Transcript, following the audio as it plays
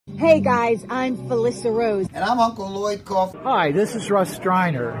Hey guys, I'm Felissa Rose. And I'm Uncle Lloyd Kaufman. Hi, this is Russ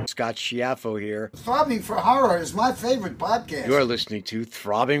Striner. Scott Schiaffo here. Throbbing for Horror is my favorite podcast. You're listening to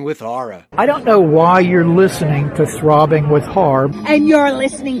Throbbing with Horror. I don't know why you're listening to Throbbing with Horror. And you're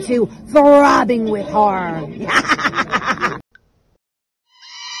listening to Throbbing with Horror.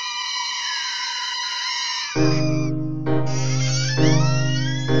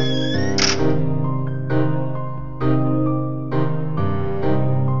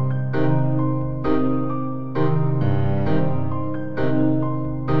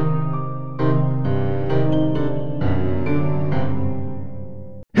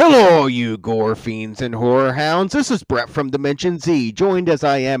 Hello, you gore fiends and horror hounds. This is Brett from Dimension Z, joined as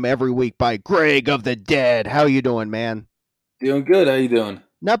I am every week by Greg of the Dead. How you doing, man? Doing good. How you doing?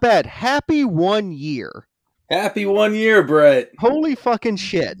 Not bad. Happy 1 year. Happy 1 year, Brett. Holy fucking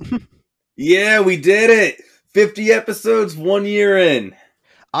shit. Yeah, we did it. 50 episodes, 1 year in.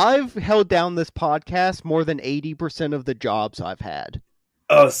 I've held down this podcast more than 80% of the jobs I've had.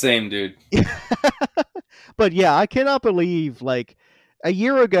 Oh, same, dude. But yeah, I cannot believe, like, a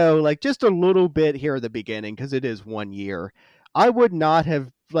year ago, like, just a little bit here at the beginning, because it is 1 year, I would not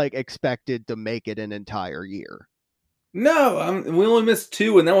have, like, expected to make it an entire year. No, we only missed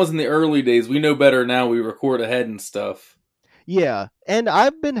 2, and that was in the early days. We know better now. We record ahead and stuff. Yeah, and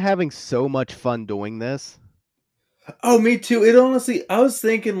I've been having so much fun doing this. Oh, me too. It honestly, I was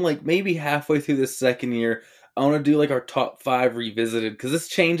thinking, like, maybe halfway through this second year, I want to do, like, our top 5 revisited, because this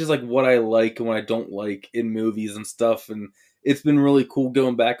changes, like, what I like and what I don't like in movies and stuff, and it's been really cool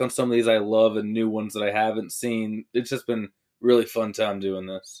going back on some of these I love and new ones that I haven't seen. It's just been really fun time doing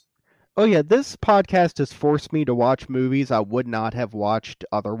this. Oh yeah, this podcast has forced me to watch movies I would not have watched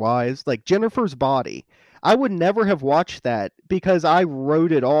otherwise. Like Jennifer's Body. I would never have watched that because I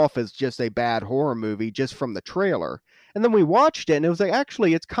wrote it off as just a bad horror movie just from the trailer. And then we watched it and it was like,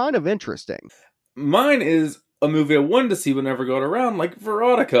 actually, it's kind of interesting. Mine is a movie I wanted to see but never got around, like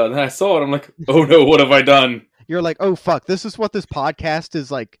Veronica. And then I saw it, I'm like, oh no, what have I done? You're like, oh fuck, this is what this podcast is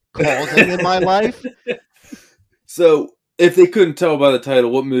like causing in my life? So, if they couldn't tell by the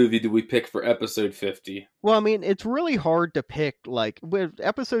title, what movie did we pick for episode 50? Well, I mean, it's really hard to pick, like, with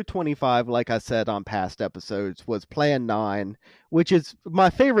episode 25, like I said on past episodes, was Plan 9, which is my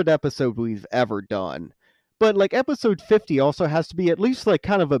favorite episode we've ever done. But, like, episode 50 also has to be at least, like,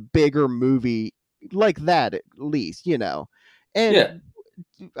 kind of a bigger movie like that, at least, you know? And Yeah.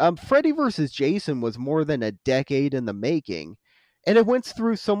 Freddy vs. Jason was more than a decade in the making. And it went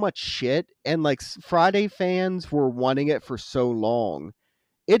through so much shit, and like Friday fans were wanting it for so long.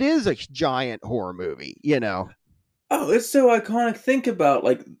 It is a giant horror movie, you know? Oh, it's so iconic. Think about,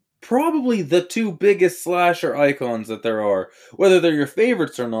 like, probably the 2 biggest slasher icons that there are. Whether they're your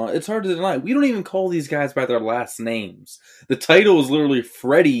favorites or not, it's hard to deny. We don't even call these guys by their last names. The title is literally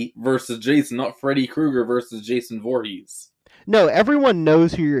Freddy versus Jason, not Freddy Krueger versus Jason Voorhees. No, everyone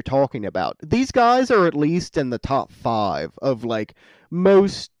knows who you're talking about. These guys are at least in the top 5 of, like,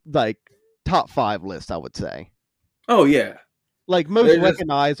 most, like, top 5 lists, I would say. Oh, yeah. Like, most They're just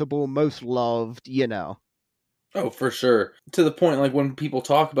recognizable, most loved, you know. Oh, for sure. To the point, like, when people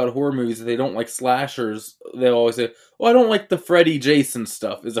talk about horror movies, if they don't like slashers, they'll always say, well, I don't like the Freddy Jason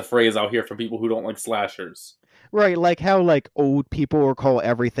stuff, is a phrase I'll hear from people who don't like slashers. Right, like how, like, old people will call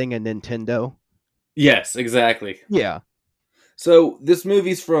everything a Nintendo. Yes, exactly. Yeah. So, this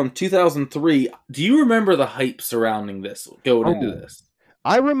movie's from 2003. Do you remember the hype surrounding this, going into this?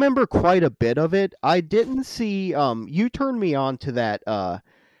 I remember quite a bit of it. I didn't see, you turned me on to that,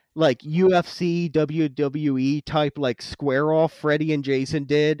 like, UFC, WWE type, like, square-off Freddy and Jason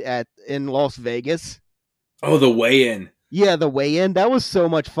did in Las Vegas. Oh, the weigh-in. Yeah, the weigh-in. That was so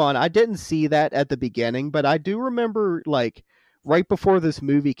much fun. I didn't see that at the beginning, but I do remember, like, right before this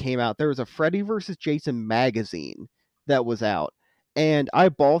movie came out, there was a Freddy vs. Jason magazine that was out. And I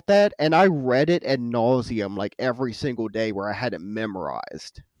bought that, and I read it ad nauseum, like, every single day where I had it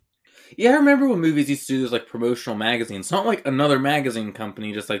memorized. Yeah, I remember when movies used to do this, like, promotional magazines. Not like another magazine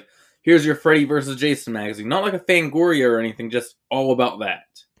company, just like, here's your Freddy vs. Jason magazine. Not like a Fangoria or anything, just all about that.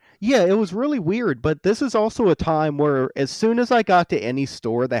 Yeah, it was really weird, but this is also a time where as soon as I got to any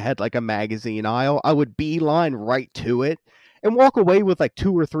store that had, like, a magazine aisle, I would beeline right to it and walk away with, like,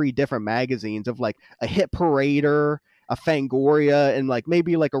 2 or 3 different magazines of, like, a Hit Parader, a Fangoria, and, like,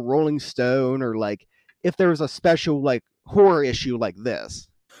 maybe, like, a Rolling Stone, or, like, if there was a special, like, horror issue like this.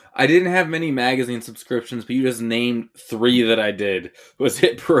 I didn't have many magazine subscriptions, but you just named 3 that I did. Was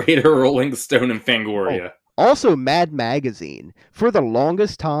Hit Parader, Rolling Stone, and Fangoria. Also, Mad Magazine. For the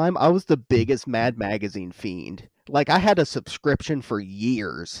longest time, I was the biggest Mad Magazine fiend. Like, I had a subscription for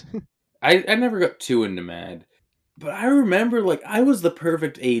years. I never got too into Mad. But I remember, like, I was the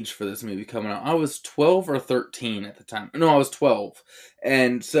perfect age for this movie coming out. I was 12 or 13 at the time. No, I was 12.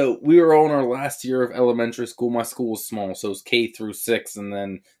 And so we were all in our last year of elementary school. My school was small, so it was K through 6 and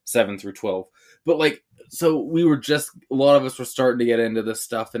then 7 through 12. But, like, so we were just, a lot of us were starting to get into this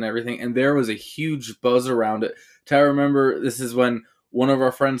stuff and everything. And there was a huge buzz around it. I remember this is when one of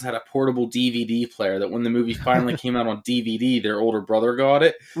our friends had a portable DVD player that when the movie finally came out on DVD, their older brother got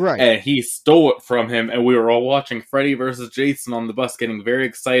it. Right. And he stole it from him, and we were all watching Freddy vs. Jason on the bus, getting very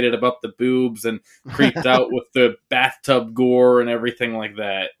excited about the boobs and creeped out with the bathtub gore and everything like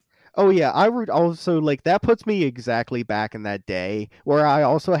that. Oh yeah, I would also like that puts me exactly back in that day where I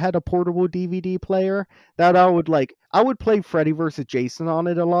also had a portable DVD player that I would play Freddy vs. Jason on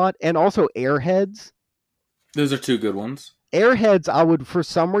it a lot, and also Airheads. Those are two good ones. Airheads, I would, for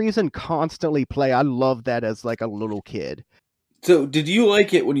some reason, constantly play. I loved that as, like, a little kid. So, did you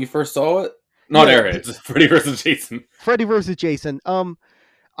like it when you first saw it? Not Yeah. Airheads, Freddy vs. Jason. Freddy vs. Jason.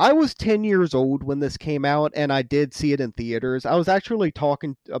 I was 10 years old when this came out, and I did see it in theaters. I was actually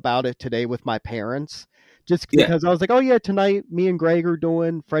talking about it today with my parents, just Yeah. because I was like, oh yeah, tonight me and Greg are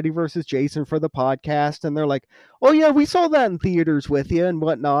doing Freddy vs. Jason for the podcast, and they're like, oh yeah, we saw that in theaters with you and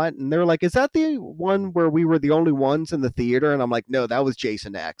whatnot, and they're like, is that the one where we were the only ones in the theater? And I'm like, no, that was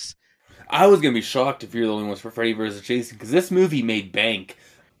Jason X. I was going to be shocked if you're the only ones for Freddy vs. Jason, because this movie made bank.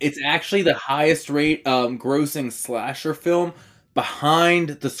 It's actually the highest rate grossing slasher film behind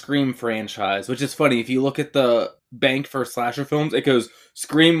the Scream franchise, which is funny. If you look at the bank for slasher films, it goes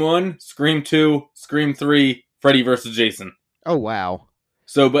Scream 1, Scream 2, Scream 3, Freddy vs. Jason. Oh wow.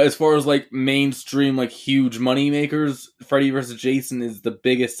 So, but as far as like mainstream, like huge money makers, Freddy vs. Jason is the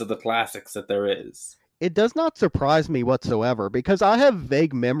biggest of the classics that there is. It does not surprise me whatsoever, because I have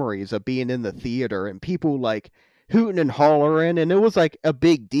vague memories of being in the theater and people like hooting and hollering, and it was like a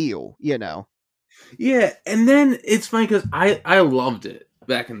big deal, you know. Yeah, and then it's funny because I loved it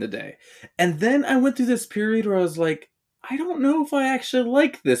back in the day. And then I went through this period where I was like, I don't know if I actually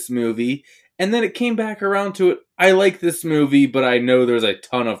like this movie. And then it came back around to it. I like this movie, but I know there's a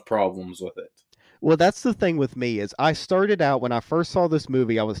ton of problems with it. Well, that's the thing with me is I started out when I first saw this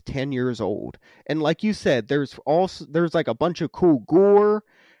movie, I was 10 years old. And like you said, there's like a bunch of cool gore.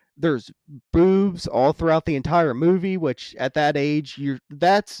 There's boobs all throughout the entire movie, which at that age,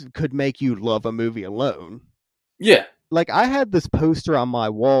 could make you love a movie alone. Yeah. Like I had this poster on my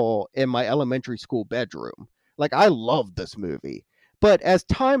wall in my elementary school bedroom. Like I loved this movie. But as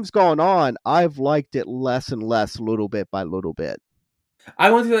time's gone on, I've liked it less and less, little bit by little bit.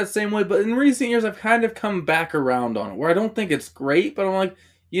 I went through that same way, but in recent years, I've kind of come back around on it, where I don't think it's great, but I'm like,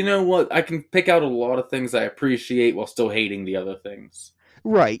 you know what? I can pick out a lot of things I appreciate while still hating the other things.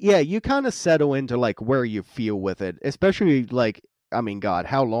 Right, yeah, you kind of settle into like where you feel with it, especially like, I mean, God,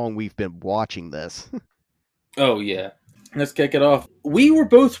 how long we've been watching this. Oh, yeah. Let's kick it off. We were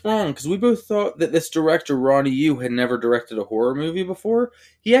both wrong, because we both thought that this director, Ronnie Yu, had never directed a horror movie before.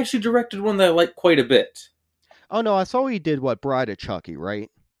 He actually directed one that I liked quite a bit. Oh no, I saw he did what, Bride of Chucky, right?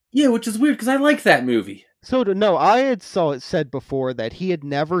 Yeah, which is weird, because I like that movie. So, no, I had saw it said before that he had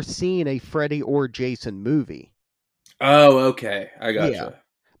never seen a Freddy or Jason movie. Oh, okay. I gotcha. Yeah.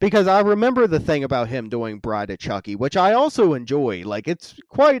 Because I remember the thing about him doing Bride of Chucky, which I also enjoy. Like, it's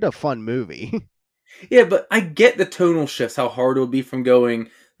quite a fun movie. Yeah, but I get the tonal shifts, how hard it would be from going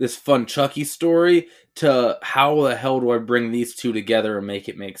this fun Chucky story to how the hell do I bring these two together and make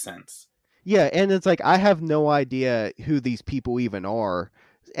it make sense? Yeah, and it's like, I have no idea who these people even are.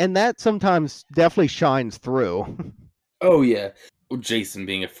 And that sometimes definitely shines through. Oh, yeah. Jason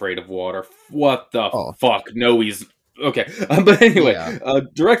being afraid of water. What the fuck? No, he's... Okay. But anyway, Yeah.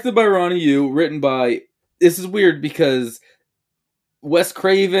 Directed by Ronnie Yu, written by... This is weird because Wes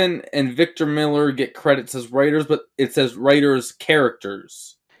Craven and Victor Miller get credits as writers, but it says writers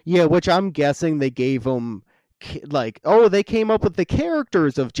characters. Yeah, which I'm guessing they gave them, like, oh, they came up with the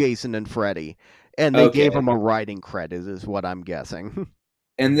characters of Jason and Freddy. And they gave them a writing credit, is what I'm guessing.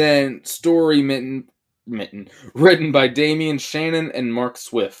 And then story written by Damian Shannon and Mark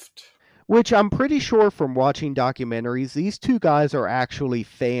Swift. Which I'm pretty sure from watching documentaries, these two guys are actually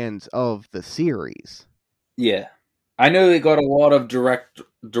fans of the series. Yeah. I know they got a lot of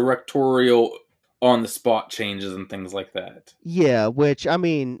directorial on-the-spot changes and things like that. Yeah, which, I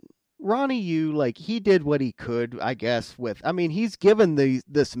mean, Ronnie Yu, like, he did what he could, I guess, he's given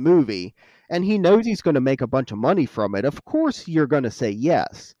this movie, and he knows he's going to make a bunch of money from it. Of course you're going to say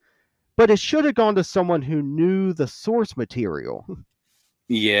yes. But it should have gone to someone who knew the source material.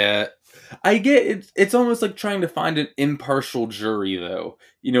 Yeah. I get it. It's almost like trying to find an impartial jury, though.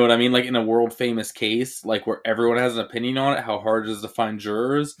 You know what I mean? Like in a world famous case, like where everyone has an opinion on it, how hard it is to find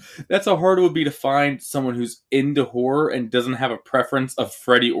jurors. That's how hard it would be to find someone who's into horror and doesn't have a preference of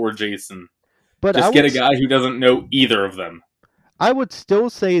Freddy or Jason. But Just get a guy who doesn't know either of them. I would still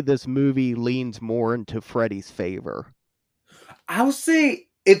say this movie leans more into Freddy's favor. I'll say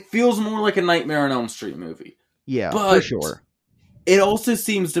it feels more like a Nightmare on Elm Street movie. Yeah, but for sure. It also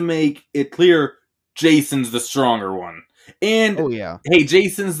seems to make it clear Jason's the stronger one. And, oh, yeah. Hey,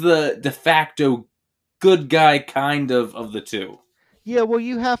 Jason's the de facto good guy kind of the two. Yeah, well,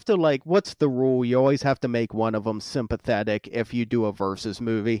 you have to, like, what's the rule? You always have to make one of them sympathetic if you do a versus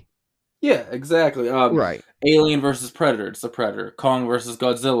movie. Yeah, exactly. Right. Alien versus Predator, it's the Predator. Kong versus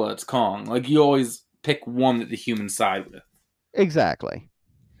Godzilla, it's Kong. Like, you always pick one that the humans side with. Exactly.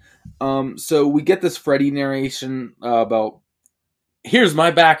 So we get this Freddy narration about, here's my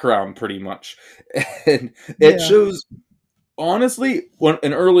background, pretty much. And it shows, honestly,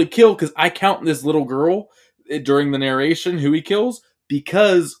 an early kill, because I count this little girl during the narration, who he kills,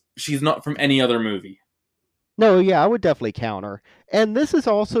 because she's not from any other movie. No, yeah, I would definitely counter. And this is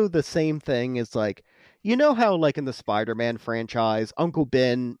also the same thing as, like, you know how, like, in the Spider-Man franchise, Uncle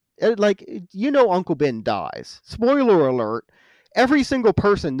Ben, like, you know Uncle Ben dies. Spoiler alert, every single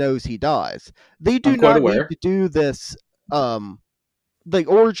person knows he dies. They do not need to do this, the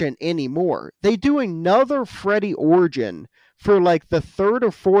origin anymore. They do another Freddy origin for, like, the third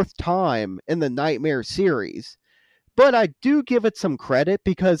or fourth time in the Nightmare series. But I do give it some credit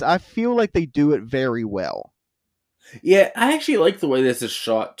because I feel like they do it very well. Yeah, I actually like the way this is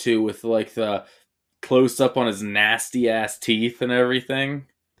shot, too, with, like, the close-up on his nasty-ass teeth and everything.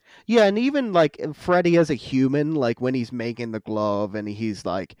 Yeah, and even, like, Freddy as a human, like, when he's making the glove and he's,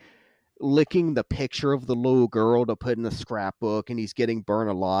 like, licking the picture of the little girl to put in the scrapbook and he's getting burned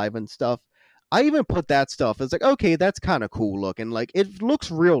alive and stuff. I even put that stuff as, like, okay, that's kind of cool looking. Like, it looks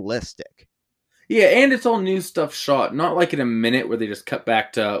realistic. Yeah, and it's all new stuff shot, not like in a minute where they just cut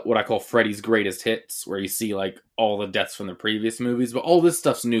back to what I call Freddy's greatest hits, where you see, like, all the deaths from the previous movies, but all this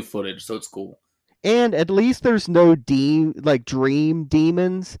stuff's new footage, so it's cool. And at least there's no dream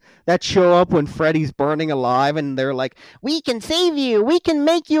demons that show up when Freddy's burning alive and they're like, we can save you, we can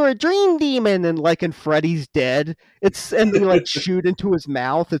make you a dream demon, and like, and Freddy's dead. And they like shoot into his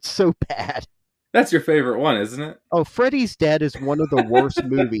mouth. It's so bad. That's your favorite one, isn't it? Oh, Freddy's Dead is one of the worst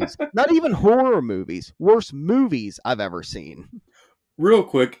movies. Not even horror movies. Worst movies I've ever seen. Real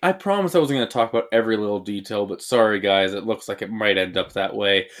quick, I promised I wasn't going to talk about every little detail, but sorry guys, it looks like it might end up that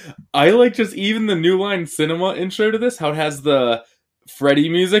way. I like just even the New Line Cinema intro to this, how it has the Freddy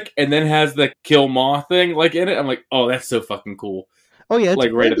music and then has the Kill Moth thing like in it. I'm like, oh, that's so fucking cool. Oh yeah, it's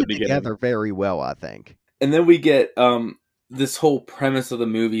like right at the beginning. Together very well, I think. And then we get this whole premise of the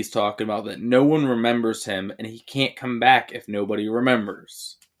movie's talking about that no one remembers him and he can't come back if nobody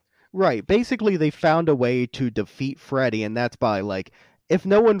remembers. Right. Basically, they found a way to defeat Freddy, and that's by, like, if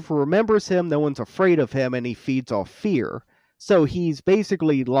no one remembers him, no one's afraid of him, and he feeds off fear. So he's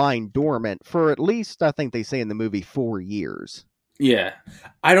basically lying dormant for at least, I think they say in the movie, 4 years. Yeah.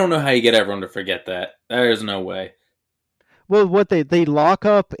 I don't know how you get everyone to forget that. There's no way. Well, what they lock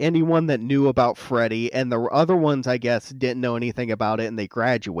up anyone that knew about Freddy, and the other ones, I guess, didn't know anything about it, and they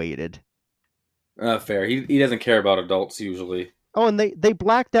graduated. Fair. He doesn't care about adults, usually. Oh, and they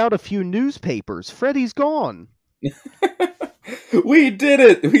blacked out a few newspapers. Freddy's gone. We did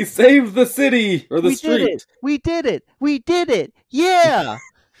it! We saved the city! Or the street! We did it! We did it! Yeah!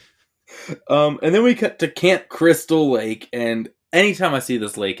 And then we cut to Camp Crystal Lake, and anytime I see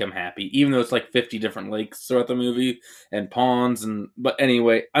this lake, I'm happy. Even though it's like 50 different lakes throughout the movie, and ponds, but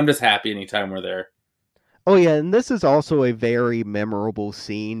anyway, I'm just happy anytime we're there. Oh yeah, and this is also a very memorable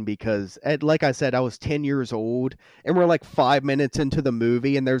scene because, like I said, I was 10 years old, and we're like 5 minutes into the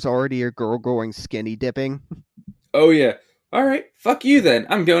movie, and there's already a girl going skinny dipping. Oh yeah. All right, fuck you then.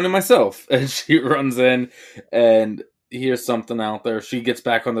 I'm going to myself. And she runs in and hears something out there. She gets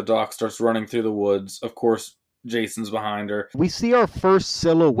back on the dock, starts running through the woods. Of course, Jason's behind her. We see our first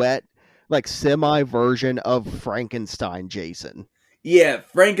silhouette, like semi-version of Frankenstein Jason. Yeah,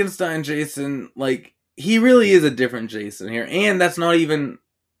 Frankenstein Jason, like, he really is a different Jason here. And that's not even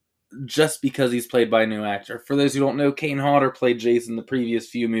just because he's played by a new actor. For those who don't know, Kane Hodder played Jason the previous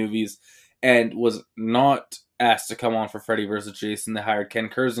few movies and was not asked to come on for Freddy vs. Jason. They hired Ken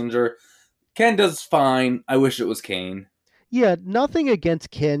Kirzinger. Ken does fine. I wish it was Kane. Yeah, nothing against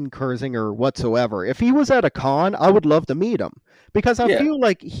Ken Kirzinger whatsoever. If he was at a con, I would love to meet him. Because I feel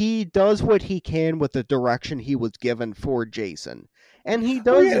like he does what he can with the direction he was given for Jason. And he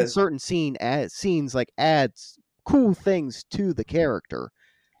does in certain scenes, like, adds cool things to the character.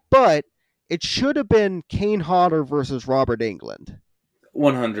 but it should have been Kane Hodder versus Robert Englund.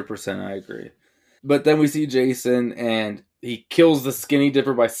 100%, I agree. But then we see Jason, and he kills the skinny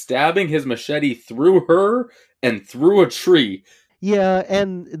dipper by stabbing his machete through her and through a tree. Yeah,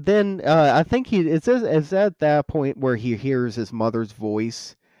 and then I think it's at that point where he hears his mother's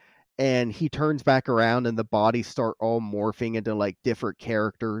voice, and he turns back around, and the bodies start all morphing into like different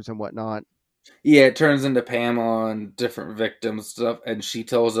characters and whatnot. Yeah, it turns into Pamela and different victims stuff, and she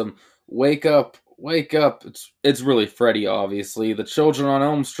tells him, "Wake up, wake up." It's really Freddy, obviously. The children on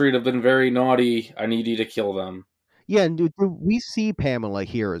Elm Street have been very naughty. I need you to kill them. Yeah, and we see Pamela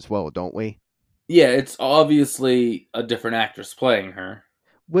here as well, don't we? Yeah, it's obviously a different actress playing her.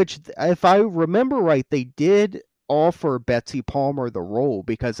 Which, if I remember right, they did offer Betsy Palmer the role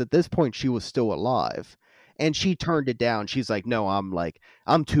because at this point she was still alive, and she turned it down. She's like, "No,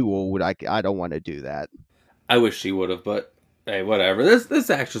 I'm too old. I don't want to do that." I wish she would have, but hey, whatever. This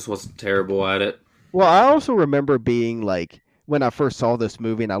actress wasn't terrible at it. Well, I also remember being like, when I first saw this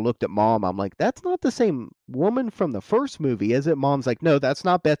movie and I looked at Mom, I'm like, "That's not the same woman from the first movie, is it?" Mom's like, "No, that's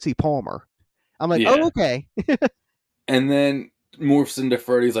not Betsy Palmer." I'm like, Yeah. "Oh, okay." And then morphs into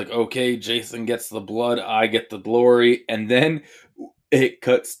Freddy's like, okay, Jason gets the blood, I get the glory. And then it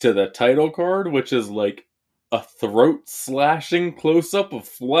cuts to the title card, which is like a throat slashing close up of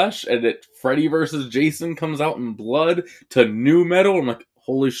flesh. And Freddy versus Jason comes out in blood to new metal. I'm like,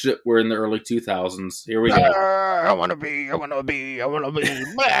 holy shit, we're in the early 2000s. Here we go. I want to be.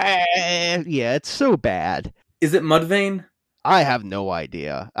 Yeah, it's so bad. Is it Mudvayne? I have no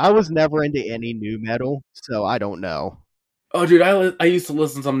idea. I was never into any new metal, so I don't know. Oh, dude, I used to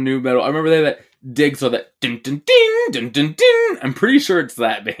listen to some new metal. I remember they had that dig, so that dun dun ding, dun dun ding. I'm pretty sure it's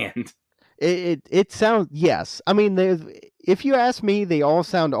that band. It sounds, yes. I mean, if you ask me, they all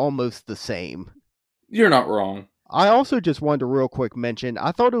sound almost the same. You're not wrong. I also just wanted to real quick mention,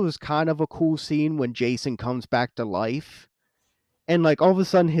 I thought it was kind of a cool scene when Jason comes back to life. And like all of a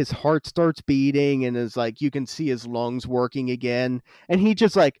sudden his heart starts beating and is like, you can see his lungs working again. And he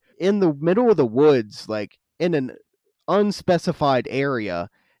just like in the middle of the woods, like in an unspecified area,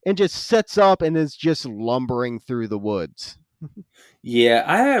 and just sets up and is just lumbering through the woods. Yeah,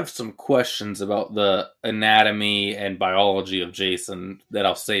 I have some questions about the anatomy and biology of Jason that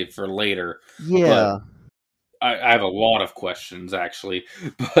I'll save for later. Yeah. I have a lot of questions, actually.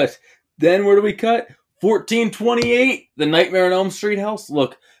 But then where do we cut? 1428, the Nightmare on Elm Street house.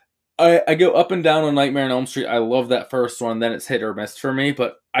 Look, I go up and down on Nightmare on Elm Street. I love that first one. Then it's hit or miss for me.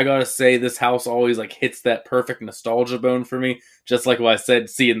 But I gotta say, this house always like hits that perfect nostalgia bone for me. Just like what I said,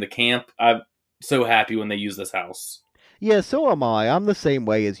 seeing the camp. I'm so happy when they use this house. Yeah, so am I. I'm the same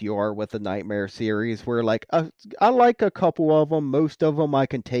way as you are with the Nightmare series, where like I like a couple of them. Most of them I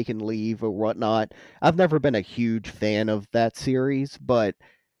can take and leave or whatnot. I've never been a huge fan of that series, but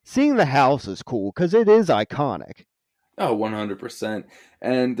seeing the house is cool because it is iconic. Oh, 100%.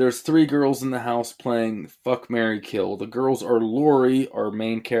 And there's 3 girls in the house playing Fuck, Marry, Kill. The girls are Lori, our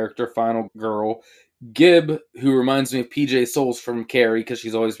main character, final girl, Gib, who reminds me of PJ Souls from Carrie because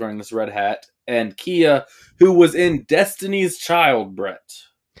she's always wearing this red hat, and Kia, who was in Destiny's Child, Brett.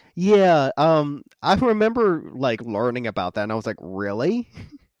 Yeah, I remember like learning about that and I was like, really?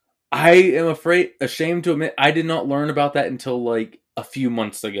 I am ashamed to admit, I did not learn about that until like a few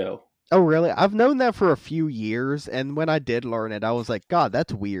months ago. Oh, really? I've known that for a few years, and when I did learn it, I was like, God,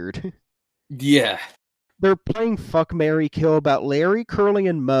 that's weird. Yeah. They're playing Fuck, Marry, Kill about Larry, Curly,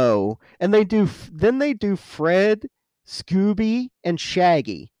 and Moe, and they do Fred, Scooby, and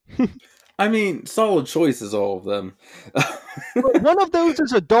Shaggy. I mean, solid choices, all of them. But one of those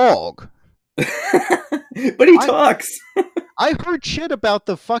is a dog. But he talks. I heard shit about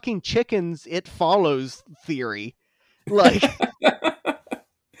the fucking chickens It Follows theory. Like...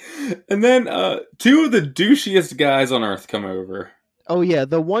 And then 2 of the douchiest guys on Earth come over. Oh yeah,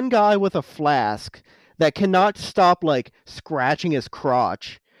 the one guy with a flask that cannot stop like scratching his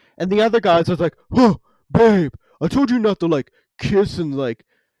crotch, and the other guys are like, "Oh, babe, I told you not to like kiss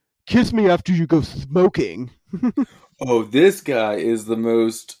me after you go smoking." Oh, this guy is the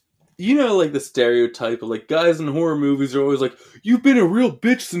most, like the stereotype of like guys in horror movies are always like, you've been a real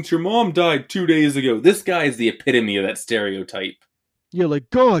bitch since your mom died 2 days ago. This guy is the epitome of that stereotype. Yeah, like,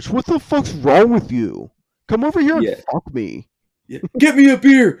 gosh, what the fuck's wrong with you? Come over here and fuck me. Yeah. Get me a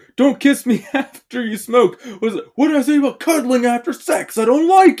beer. Don't kiss me after you smoke. What did I say about cuddling after sex? I don't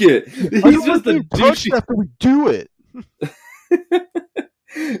like it. He's just a douche after we do it.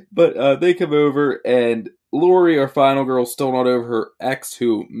 But they come over, and Lori, our final girl, still not over her ex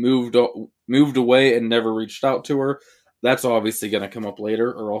who moved away and never reached out to her. That's obviously going to come up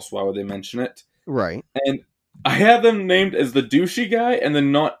later, or else why would they mention it? Right. And I have them named as the douchey guy and the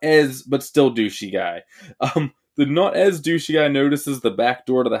not as but still douchey guy. The not as douchey guy notices the back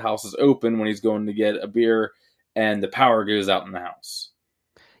door to the house is open when he's going to get a beer, and the power goes out in the house.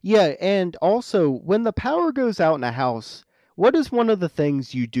 Yeah, and also, when the power goes out in a house, what is one of the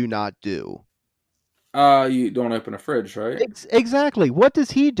things you do not do? You don't open a fridge, right? Exactly. What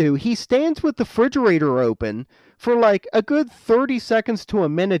does he do? He stands with the refrigerator open for like a good 30 seconds to a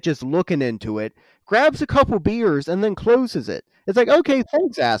minute just looking into it, grabs a couple beers, and then closes it. It's like, okay,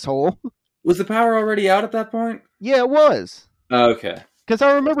 thanks, asshole. Was the power already out at that point? Yeah, it was. Okay. Because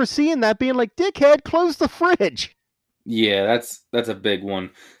I remember seeing that being like, dickhead, close the fridge. Yeah, that's a big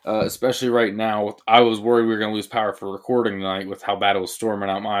one. Especially right now. I was worried we were going to lose power for recording tonight with how bad it was storming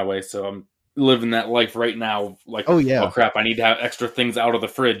out my way, so I'm living that life right now. Like, Oh, yeah. oh crap, I need to have extra things out of the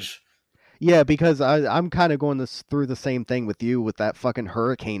fridge. Yeah, because I'm kind of going through the same thing with you with that fucking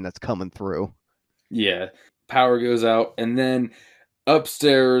hurricane that's coming through. Yeah, power goes out, and then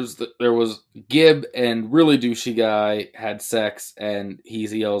upstairs there was Gib and really douchey guy had sex, and he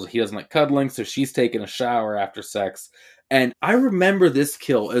yells he doesn't like cuddling, so she's taking a shower after sex. And I remember this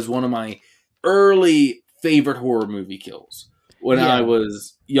kill as one of my early favorite horror movie kills when Yeah. I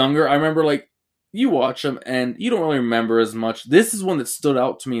was younger. I remember, like, you watch them and you don't really remember as much. This is one that stood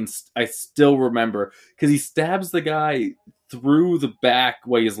out to me, and I still remember because he stabs the guy through the back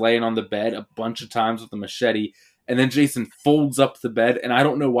while he's laying on the bed a bunch of times with a machete, and then Jason folds up the bed, and I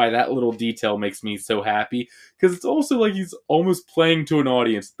don't know why that little detail makes me so happy, because it's also like he's almost playing to an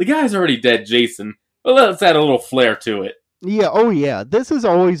audience. The guy's already dead, Jason. Well, let's add a little flair to it. Yeah, oh yeah. This has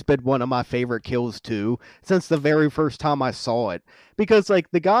always been one of my favorite kills too, since the very first time I saw it. Because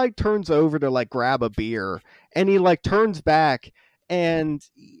like the guy turns over to like grab a beer, and he like turns back, and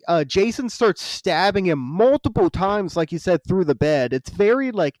Jason starts stabbing him multiple times, like you said, through the bed. It's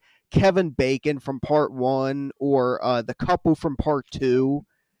very like Kevin Bacon from part 1 or the couple from part 2.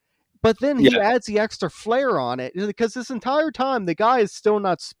 But then he adds the extra flair on it because this entire time the guy is still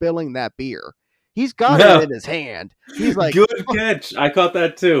not spilling that beer. He's got it in his hand. He's like, good catch. I caught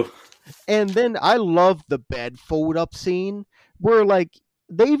that too. And then I love the bed fold up scene where like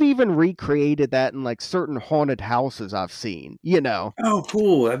they've even recreated that in like certain haunted houses I've seen, you know. Oh,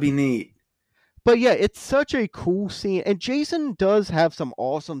 cool. That'd be neat. But yeah, it's such a cool scene. And Jason does have some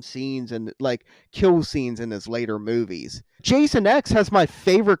awesome scenes and like kill scenes in his later movies. Jason X has my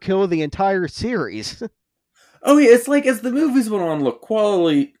favorite kill of the entire series. Oh yeah, it's like as the movies went on, look,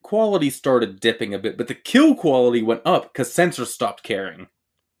 quality started dipping a bit, but the kill quality went up because censors stopped caring.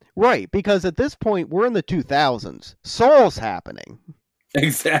 Right, because at this point we're in the 2000s. Saw's happening.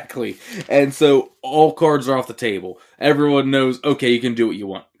 Exactly. And so all cards are off the table. Everyone knows, okay, you can do what you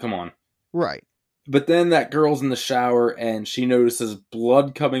want. Come on. Right. But then that girl's in the shower and she notices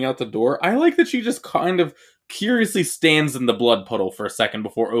blood coming out the door. I like that she just kind of curiously stands in the blood puddle for a second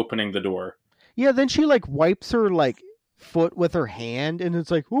before opening the door. Yeah, then she like wipes her like foot with her hand, and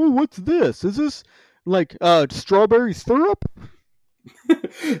it's like, oh, what's this? Is this like strawberry syrup?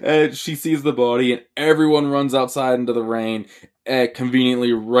 And she sees the body, and everyone runs outside into the rain,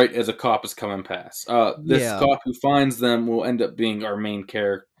 conveniently right as a cop is coming past. This cop who finds them will end up being our main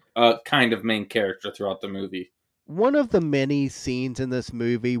character, kind of main character throughout the movie. One of the many scenes in this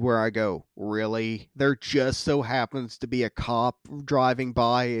movie where I go, really? There just so happens to be a cop driving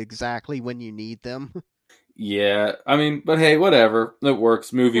by exactly when you need them? Yeah, I mean, but hey, whatever. It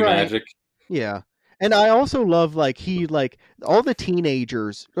works. Movie magic. Yeah. And I also love, like, he, like, all the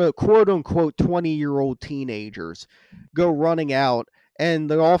teenagers, quote-unquote 20-year-old teenagers, go running out, and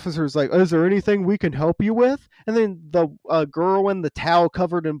the officer's like, is there anything we can help you with? And then the girl in the towel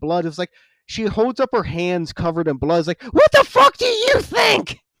covered in blood is like, she holds up her hands covered in blood. It's like, what the fuck do you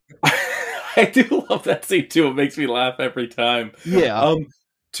think? I do love that scene, too. It makes me laugh every time. Yeah.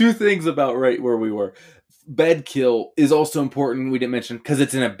 Two things about right where we were. Bed kill is also important, we didn't mention, because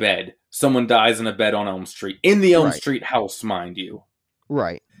it's in a bed. Someone dies in a bed on Elm Street. In the Elm Street house, mind you.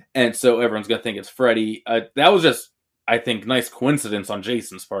 Right. And so everyone's going to think it's Freddy. That was just, I think, nice coincidence on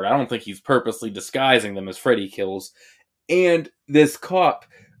Jason's part. I don't think he's purposely disguising them as Freddy kills. And this cop,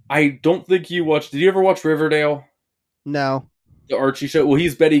 I don't think you watched... Did you ever watch Riverdale? No. The Archie show? Well,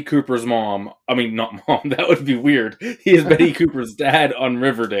 he's Betty Cooper's mom. I mean, not mom. That would be weird. He is Betty Cooper's dad on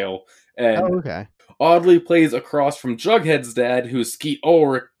Riverdale. And okay. Oddly plays across from Jughead's dad, who's Skeet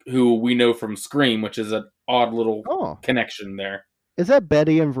Ulrich, who we know from Scream, which is an odd little connection there. Is that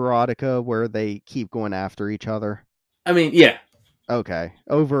Betty and Veronica where they keep going after each other? I mean, yeah. Okay.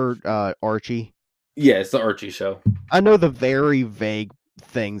 Over Archie? Yeah, it's the Archie show. I know the very vague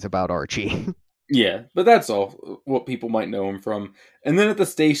things about Archie. Yeah, but that's all what people might know him from. And then at the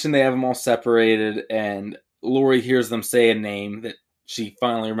station, they have them all separated, and Lori hears them say a name that she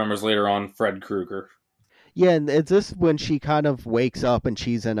finally remembers later on, Fred Krueger. Yeah, and is this when she kind of wakes up and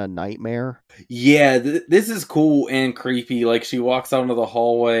she's in a nightmare? Yeah, this is cool and creepy. Like, she walks out into the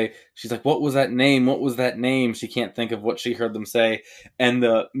hallway. She's like, what was that name? What was that name? She can't think of what she heard them say. And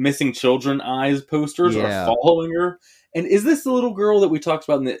the missing children eyes posters are following her. And is this the little girl that we talked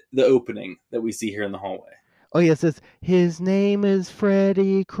about in the opening that we see here in the hallway? Oh, yes, it's his name is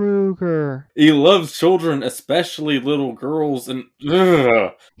Freddy Krueger. He loves children, especially little girls, and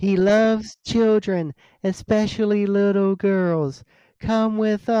ugh. He loves children, especially little girls. Come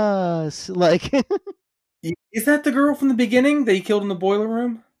with us. Like, is that the girl from the beginning that he killed in the boiler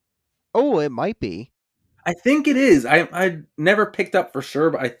room? Oh, it might be. I think it is. I never picked up for sure,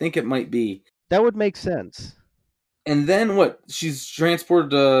 but I think it might be. That would make sense. And then what? She's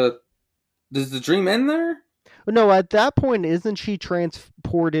transported to... Does the dream end there? No, at that point, isn't she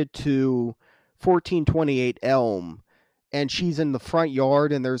transported to 1428 Elm, and she's in the front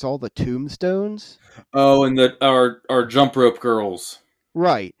yard, and there's all the tombstones? Oh, and our jump rope girls.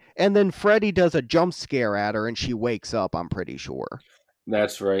 Right. And then Freddy does a jump scare at her, and she wakes up, I'm pretty sure.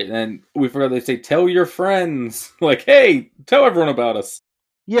 That's right. And we forgot they say, tell your friends. Like, hey, tell everyone about us.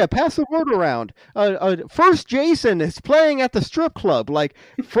 Yeah, pass the word around. First Jason is playing at the strip club. Like,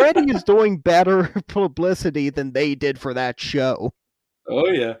 Freddy is doing better publicity than they did for that show. Oh,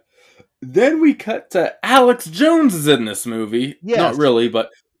 yeah. Then we cut to Alex Jones is in this movie. Yes. Not really, but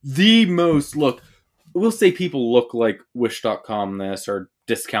the most we'll say people look like Wish.com this or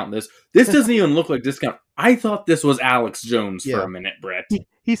Discount this. This doesn't even look like Discount. I thought this was Alex Jones for a minute, Brett.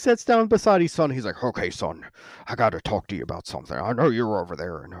 He sits down beside his son. He's like, okay, son, I got to talk to you about something. I know you were over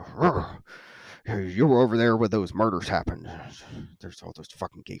there. And you were over there where those murders happened. There's all those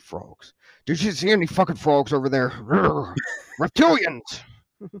fucking gay frogs. Did you see any fucking frogs over there? Reptilians!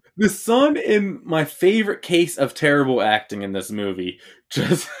 The son, in my favorite case of terrible acting in this movie,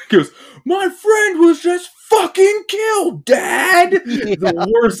 just goes, my friend was just fucking killed, Dad! Yeah.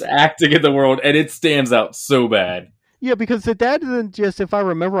 The worst acting in the world, and it stands out so bad. Yeah, because the dad then just, if I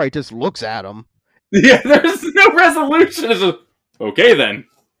remember right, just looks at him. Yeah, there's no resolution. It's just, okay, then.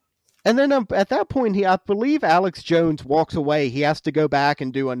 And then at that point, I believe Alex Jones walks away. He has to go back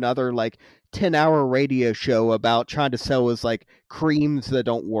and do another, 10-hour radio show about trying to sell his, creams that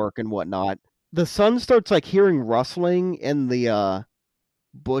don't work and whatnot. The son starts, hearing rustling in the,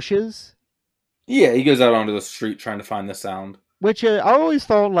 bushes. Yeah, he goes out onto the street trying to find the sound. Which I always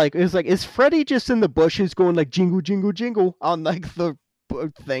thought, is Freddy just in the bushes going, jingle, jingle, jingle on, the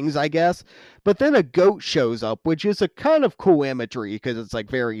things, I guess? But then a goat shows up, which is a kind of cool imagery, because it's,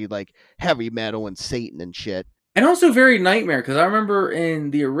 very, heavy metal and Satan and shit. And also very Nightmare, because I remember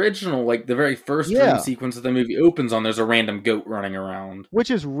in the original, the very first dream sequence that the movie opens on, there's a random goat running around. Which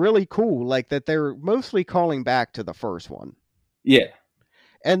is really cool, that they're mostly calling back to the first one. Yeah.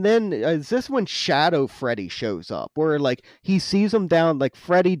 And then, is this when Shadow Freddy shows up? Where, he sees him down,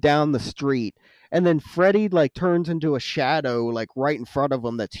 Freddy down the street, and then Freddy, turns into a shadow, right in front of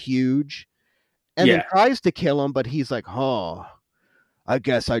him that's huge. And then tries to kill him, but he's like, I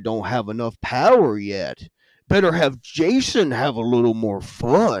guess I don't have enough power yet. Better have Jason have a little more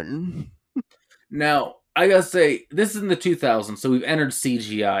fun. Now, I gotta say, this is in the 2000s, so we've entered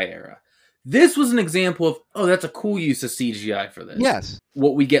CGI era. This was an example of, that's a cool use of CGI for this. Yes.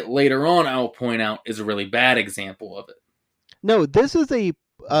 What we get later on, I'll point out, is a really bad example of it. No, this is a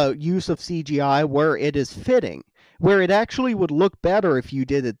use of CGI where it is fitting. Where it actually would look better if you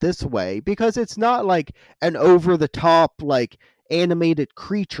did it this way. Because it's not an over-the-top, animated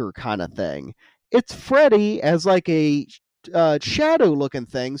creature kind of thing. It's Freddy as a shadow-looking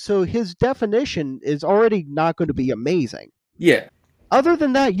thing, so his definition is already not going to be amazing. Yeah. Other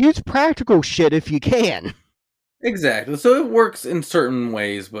than that, use practical shit if you can. Exactly. So it works in certain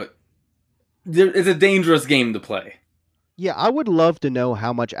ways, but it's a dangerous game to play. Yeah, I would love to know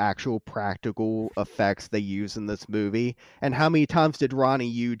how much actual practical effects they use in this movie, and how many times did Ronnie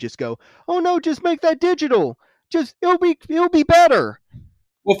Yu just go, "Oh no, just make that digital. It'll be better.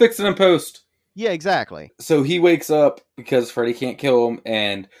 We'll fix it in post." Yeah, exactly. So he wakes up because Freddy can't kill him,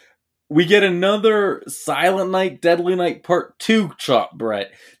 and we get another Silent Night, Deadly Night Part 2 chop,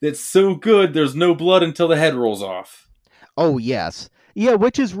 Brett. That's so good, there's no blood until the head rolls off. Oh, yes. Yeah,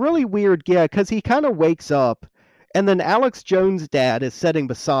 which is really weird, because he kind of wakes up, and then Alex Jones' dad is sitting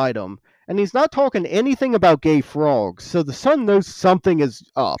beside him, and he's not talking anything about gay frogs, so the son knows something is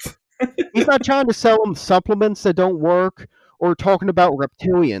up. He's not trying to sell him supplements that don't work, or talking about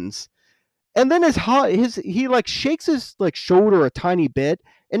reptilians. And then he shakes his shoulder a tiny bit,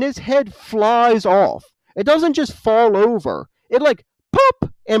 and his head flies off. It doesn't just fall over. It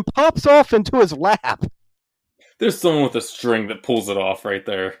pop and pops off into his lap. There's someone with a string that pulls it off right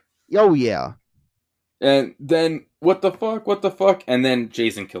there. Oh yeah. And then, what the fuck? And then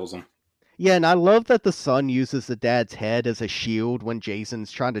Jason kills him. Yeah, and I love that the son uses the dad's head as a shield when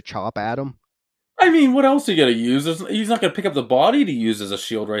Jason's trying to chop at him. I mean, what else are you gonna use? He's not gonna pick up the body to use as a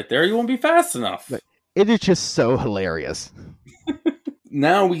shield right there. You won't be fast enough. But it is just so hilarious.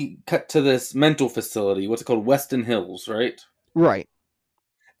 Now we cut to this mental facility. What's it called? Weston Hills, right? Right.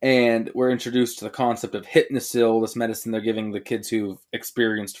 And we're introduced to the concept of Hypnosil, this medicine they're giving the kids who've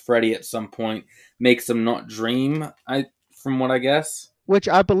experienced Freddy at some point. Makes them not dream, from what I guess. Which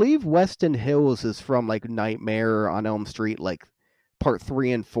I believe Weston Hills is from, like, Nightmare on Elm Street, like, part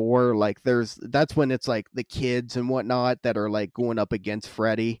 3 and 4. Like, that's when it's, like, the kids and whatnot that are, like, going up against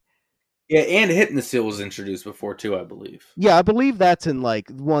Freddy. Yeah, and Hypnosil was introduced before, too, I believe. Yeah, I believe that's in, like,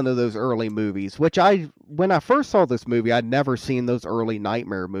 one of those early movies, which when I first saw this movie, I'd never seen those early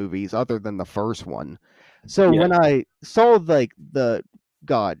Nightmare movies other than the first one. So when I saw, like,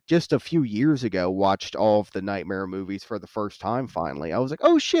 just a few years ago, watched all of the Nightmare movies for the first time finally, I was like,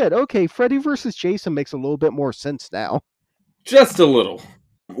 oh shit, okay, Freddy vs. Jason makes a little bit more sense now. Just a little.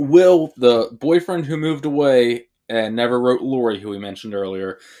 Will, the boyfriend who moved away and never wrote Laurie, who we mentioned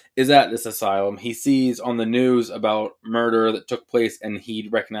earlier, is at this asylum. He sees on the news about murder that took place, and he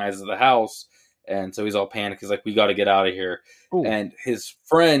recognizes the house, and so he's all panicked. He's like, we got to get out of here. Ooh. And his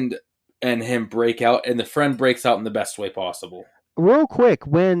friend and him break out, and the friend breaks out in the best way possible. Real quick,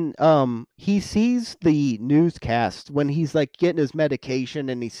 when he sees the newscast, when he's like getting his medication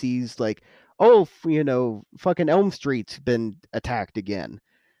and he sees like, oh, fucking Elm Street's been attacked again.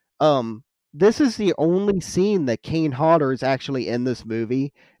 This is the only scene that Kane Hodder is actually in this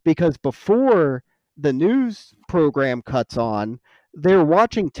movie, because before the news program cuts on, they're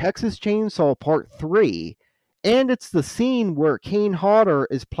watching Texas Chainsaw Part 3, and it's the scene where Kane Hodder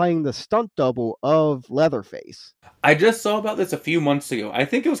is playing the stunt double of Leatherface. I just saw about this a few months ago. I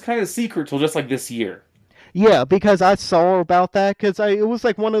think it was kind of secret till just like this year. Yeah, because I saw about that, because it was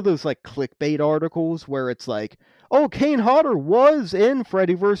like one of those like clickbait articles where it's like, oh, Kane Hodder was in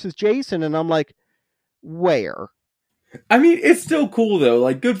Freddy vs. Jason, and I'm like, where? I mean, it's still cool though,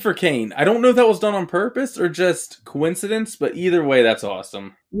 like good for Kane. I don't know if that was done on purpose or just coincidence, but either way, that's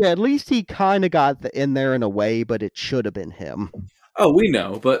awesome. Yeah, at least he kind of got in there in a way, but it should have been him. Oh, we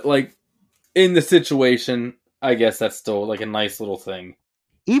know, but like in the situation, I guess that's still like a nice little thing.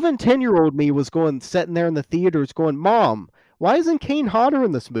 Even 10-year-old me was sitting there in the theaters going, Mom, why isn't Kane Hodder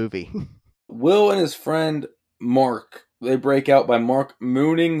in this movie? Will and his friend Mark, they break out by Mark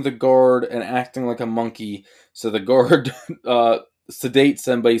mooning the guard and acting like a monkey. So the guard sedates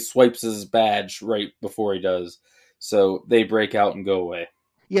him, but he swipes his badge right before he does. So they break out and go away.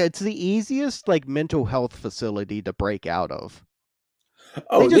 Yeah, it's the easiest like mental health facility to break out of.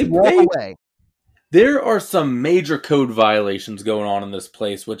 Oh, they just walk away. There are some major code violations going on in this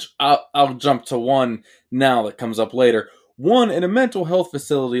place, which I'll jump to one now that comes up later. One, in a mental health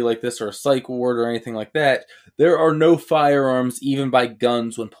facility like this or a psych ward or anything like that, there are no firearms, even by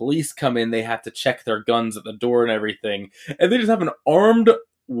guns. When police come in, they have to check their guns at the door and everything. And they just have an armed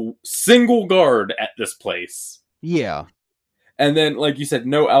single guard at this place. Yeah. And then, like you said,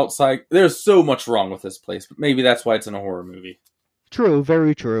 no outside. There's so much wrong with this place, but maybe that's why it's in a horror movie. True,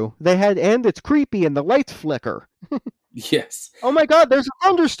 very true. And it's creepy and the lights flicker. Yes. Oh my god, there's a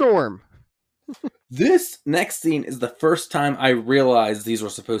thunderstorm! This next scene is the first time I realized these were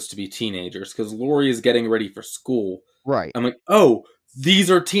supposed to be teenagers, because Laurie is getting ready for school. Right. I'm like, oh,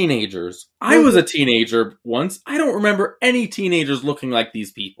 these are teenagers. I was a teenager once. I don't remember any teenagers looking like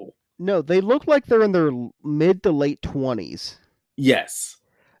these people. No, they look like they're in their mid to late 20s. Yes.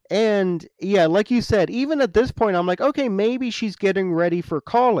 And yeah, like you said, even at this point, I'm like, okay, maybe she's getting ready for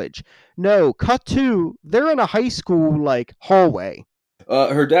college. No, cut to, they're in a high school, like, hallway.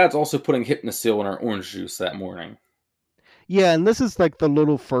 Her dad's also putting Hypnosil in her orange juice that morning. Yeah, and this is like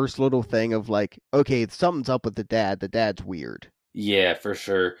the first little thing of like, okay, something's up with the dad. The dad's weird. Yeah, for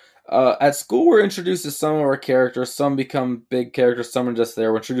sure. At school, we're introduced to some of our characters. Some become big characters. Some are just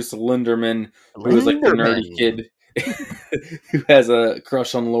there. We're introduced to Linderman, who is like the nerdy kid who has a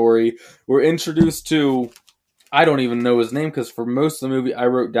crush on Laurie. We're introduced to, I don't even know his name, because for most of the movie, I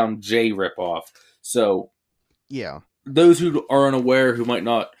wrote down J Ripoff. So, yeah. Those who are unaware, who might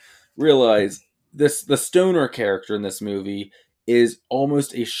not realize, the stoner character in this movie is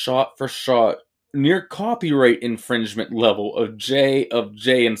almost a shot-for-shot, near copyright infringement level of Jay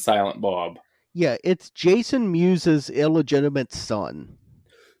and Silent Bob. Yeah, it's Jason Mewes' illegitimate son.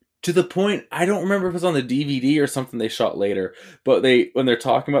 To the point, I don't remember if it was on the DVD or something they shot later, but when they're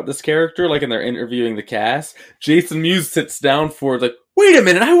talking about this character, like, and they're interviewing the cast, Jason Mewes sits down for, like, wait a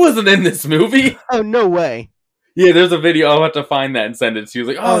minute, I wasn't in this movie! Oh, no way. Yeah, there's a video. I'll have to find that and send it to you.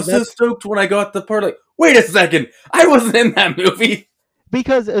 Like, oh, I was so stoked when I got the part. Like, wait a second, I wasn't in that movie.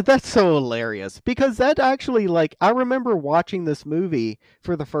 Because that's so hilarious. Because that actually, like, I remember watching this movie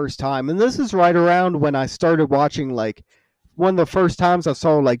for the first time, and this is right around when I started watching, like, one of the first times I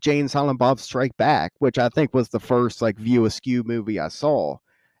saw, like, Jay and Silent Bob Strike Back, which I think was the first, like, View Askew movie I saw.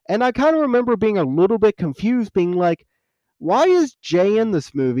 And I kind of remember being a little bit confused, being like, why is Jay in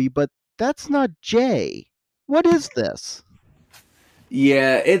this movie, but that's not Jay? What is this?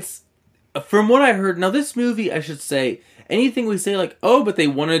 Yeah, it's from what I heard. Now, this movie, I should say, anything we say like, oh, but they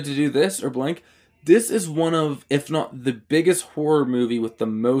wanted to do this or blank, this is one of, if not the biggest horror movie with the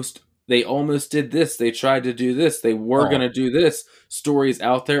most, they almost did this, they tried to do this, they were going to do this, stories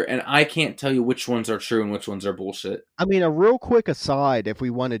out there, and I can't tell you which ones are true and which ones are bullshit. I mean, a real quick aside, if we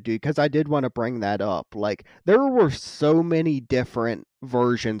want to do, because I did want to bring that up, like, there were so many different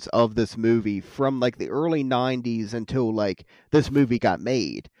versions of this movie from, like, the early 90s until, like, this movie got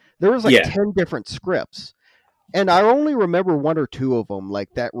made. There was, like, 10 different scripts. And I only remember one or two of them,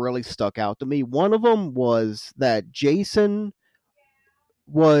 like, that really stuck out to me. One of them was that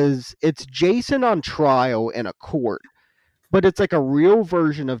it's Jason on trial in a court, but it's like a real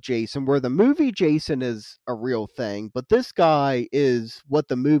version of Jason, where the movie Jason is a real thing, but this guy is what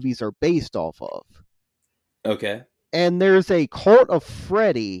the movies are based off of. Okay. And there's a cult of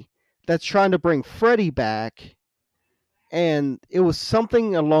Freddy that's trying to bring Freddy back, and it was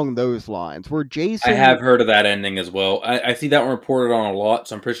something along those lines, where Jason... I have heard of that ending as well. I see that one reported on a lot,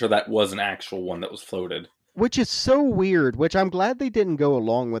 so I'm pretty sure that was an actual one that was floated. Which is so weird, which I'm glad they didn't go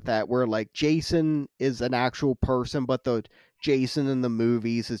along with that, where, like, Jason is an actual person, but the Jason in the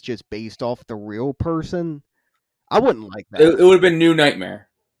movies is just based off the real person. I wouldn't like that. It would have been New Nightmare.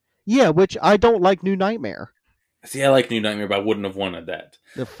 Yeah, which I don't like New Nightmare. See, I like New Nightmare, but I wouldn't have wanted that.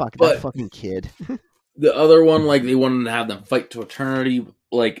 That fucking kid. The other one, like, they wanted to have them fight to eternity,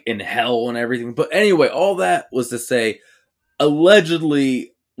 like, in hell and everything. But anyway, all that was to say,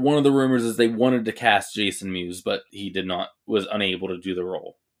 allegedly, one of the rumors is they wanted to cast Jason Mewes, but he was unable to do the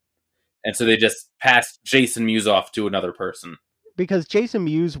role. And so they just passed Jason Mewes off to another person. Because Jason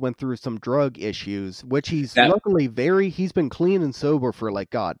Mewes went through some drug issues, which he's been clean and sober for,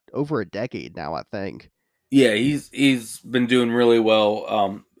 like, God, over a decade now, I think. Yeah, he's been doing really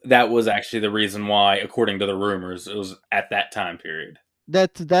well. That was actually the reason why, according to the rumors, it was at that time period.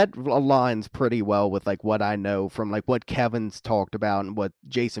 That aligns pretty well with, like, what I know from, like, what Kevin's talked about and what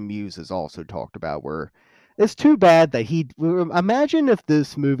Jason Mewes has also talked about, where it's too bad that imagine if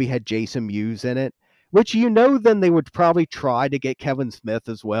this movie had Jason Mewes in it, which, then they would probably try to get Kevin Smith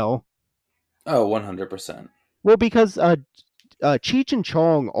as well. Oh, 100%. Well, because Cheech and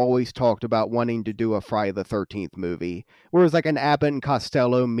Chong always talked about wanting to do a Friday the 13th movie, where it was like an Abbott and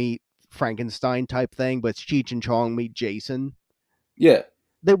Costello meet Frankenstein type thing, but Cheech and Chong meet Jason. Yeah.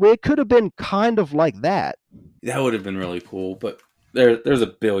 It could have been kind of like that. That would have been really cool, but there's a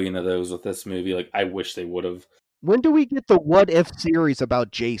billion of those with this movie. Like, I wish they would have. When do we get the What If series about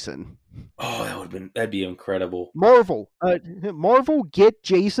Jason? Oh, that'd be incredible. Marvel, get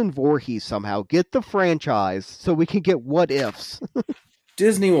Jason Voorhees somehow. Get the franchise so we can get What Ifs.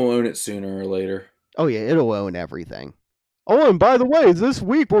 Disney will own it sooner or later. Oh yeah, it'll own everything. Oh, and by the way, this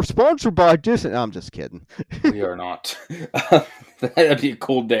week we're sponsored by Disney. No, I'm just kidding. We are not. That'd be a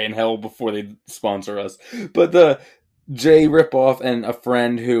cold day in hell before they sponsor us. But the Jay ripoff and a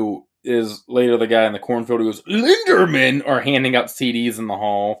friend who is later the guy in the cornfield who goes, Linderman, are handing out CDs in the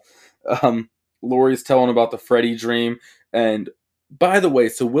hall. Laurie's telling about the Freddy dream. And by the way,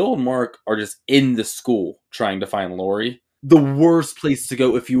 so Will and Mark are just in the school trying to find Laurie. The worst place to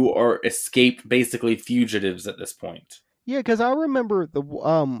go if you are escaped, basically fugitives at this point. Yeah, because I remember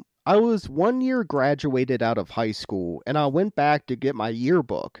I was 1 year graduated out of high school, and I went back to get my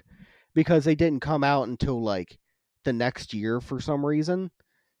yearbook because they didn't come out until, like, the next year for some reason.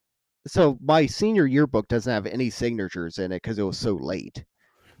 So my senior yearbook doesn't have any signatures in it because it was so late.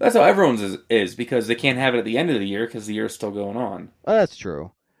 That's how everyone's is because they can't have it at the end of the year because the year's still going on. That's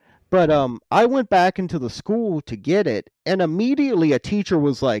true. But I went back into the school to get it, and immediately a teacher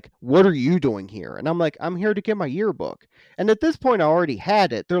was like, "What are you doing here?" And I'm like, "I'm here to get my yearbook." And at this point, I already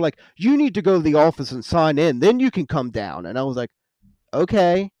had it. They're like, "You need to go to the office and sign in, then you can come down." And I was like,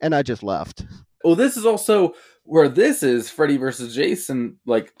 "Okay," and I just left. Well, this is also where this is Freddy versus Jason,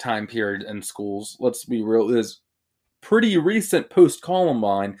 like, time period in schools. Let's be real, it is pretty recent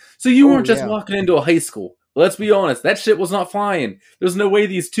post-Columbine. So you weren't just walking into a high school. Let's be honest, that shit was not flying. There's no way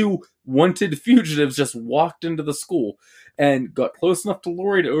these two wanted fugitives just walked into the school and got close enough to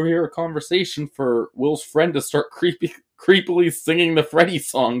Laurie to overhear a conversation for Will's friend to start creepily singing the Freddy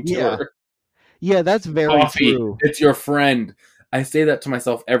song to her. Yeah, that's very Coffee, true. it's your friend. I say that to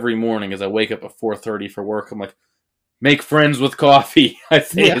myself every morning as I wake up at 4:30 for work. I'm like, make friends with coffee. I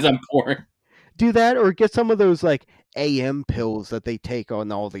say Yeah. as I'm pouring. Do that or get some of those like AM pills that they take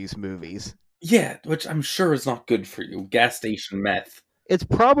on all these movies. Yeah, which I'm sure is not good for you. Gas station meth. It's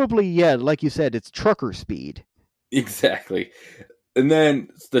probably, yeah, like you said, it's trucker speed. Exactly. And then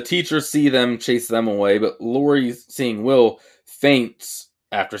the teachers see them, chase them away, but Lori, seeing Will, faints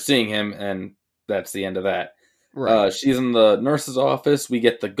after seeing him, and that's the end of that. Right. She's in the nurse's office. We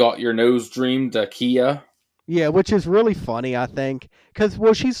get the got your nose dream to Kia. Yeah, which is really funny, I think. Because,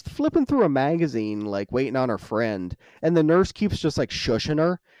 well, she's flipping through a magazine, like, waiting on her friend, and the nurse keeps just, like, shushing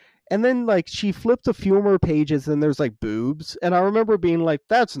her. And then, like, she flipped a few more pages, and there's, like, boobs. And I remember being like,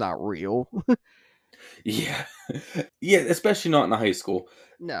 that's not real. Yeah. Yeah, especially not in a high school.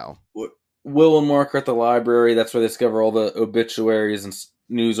 No. Will and Mark are at the library. That's where they discover all the obituaries and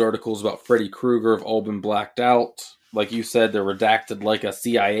news articles about Freddy Krueger have all been blacked out. Like you said, they're redacted like a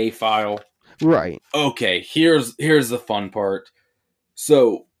CIA file. Right. Okay, here's the fun part.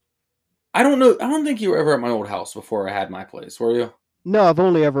 So, I don't think you were ever at my old house before I had my place, were you? No, I've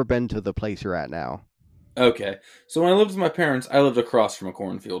only ever been to the place you're at now. Okay. So when I lived with my parents, I lived across from a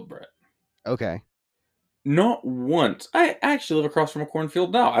cornfield, Brett. Okay. Not once. I actually live across from a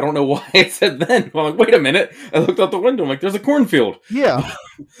cornfield now. I don't know why I said then. I'm like, wait a minute. I looked out the window. I'm like, there's a cornfield. Yeah.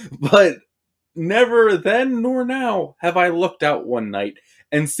 But never then nor now have I looked out one night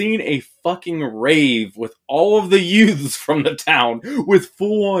and seen a fucking rave with all of the youths from the town with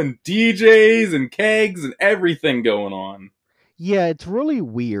full-on DJs and kegs and everything going on. Yeah, it's really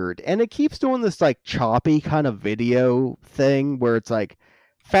weird. And it keeps doing this, like, choppy kind of video thing where it's, like,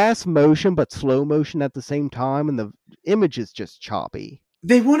 fast motion but slow motion at the same time, and the image is just choppy.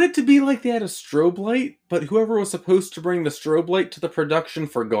 They want it to be like they had a strobe light, but whoever was supposed to bring the strobe light to the production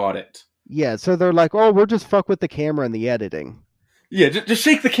forgot it. Yeah, so they're like, oh, we'll just fuck with the camera and the editing. Yeah, just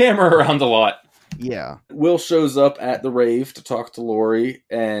shake the camera around a lot. Yeah. Will shows up at the rave to talk to Lori,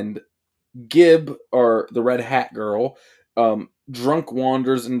 and Gib, or the red hat girl, drunk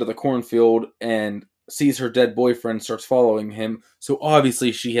wanders into the cornfield and sees her dead boyfriend, starts following him. So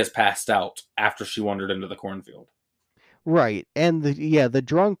obviously she has passed out after she wandered into the cornfield. Right. And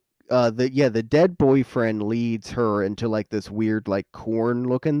the dead boyfriend leads her into like this weird like corn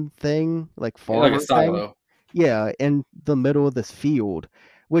looking thing, like farmer Like a silo. thing. Yeah, in the middle of this field,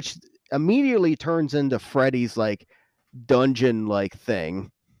 which immediately turns into Freddy's like dungeon like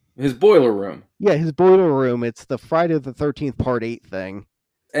thing. His boiler room. Yeah, his boiler room. It's the Friday the 13th Part 8 thing.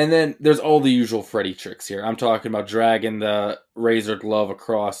 And then there's all the usual Freddy tricks here. I'm talking about dragging the razor glove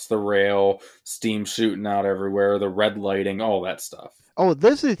across the rail, steam shooting out everywhere, the red lighting, all that stuff. Oh,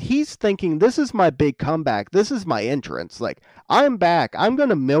 he's thinking, this is my big comeback. This is my entrance. Like, I'm back. I'm going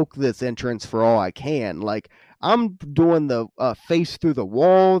to milk this entrance for all I can. Like, I'm doing the face through the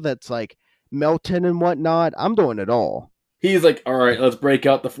wall that's like melting and whatnot. I'm doing it all. He's like, all right, let's break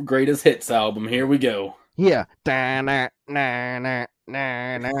out the greatest hits album. Here we go. Yeah.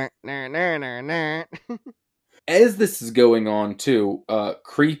 As this is going on, too,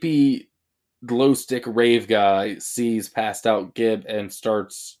 creepy glow stick rave guy sees passed out Gib and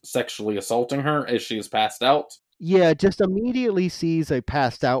starts sexually assaulting her as she is passed out. Yeah, just immediately sees a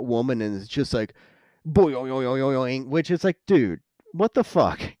passed out woman and is just like, boing, which is like, dude, what the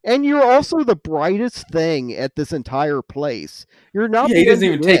fuck? And you're also the brightest thing at this entire place. You're not. Yeah, he doesn't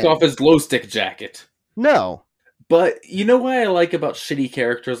even take off his glow stick jacket. No. But you know what I like about shitty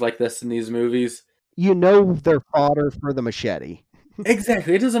characters like this in these movies? You know they're fodder for the machete.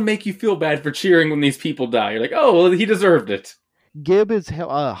 Exactly. It doesn't make you feel bad for cheering when these people die. You're like, oh, well, he deserved it. Gib is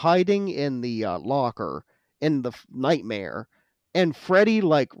hiding in the locker in the nightmare, and Freddy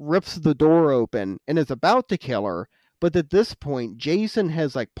like rips the door open and is about to kill her. But at this point, Jason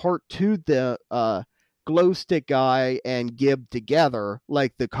has like part two the glow stick guy and Gib together,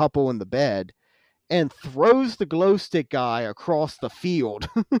 like the couple in the bed, and throws the glow stick guy across the field.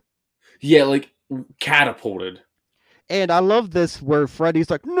 Yeah, like catapulted. And I love this where Freddy's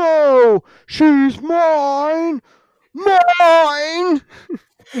like, no, she's mine, mine.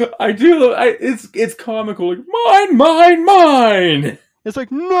 I do. It's comical. Like, mine. It's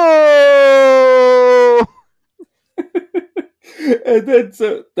like, no. And then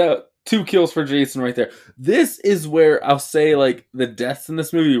so that 2 kills for Jason right there. This is where I'll say like the deaths in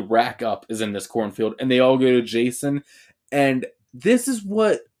this movie rack up is in this cornfield, and they all go to Jason. And this is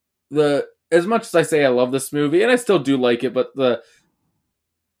what as much as I say I love this movie, and I still do like it, but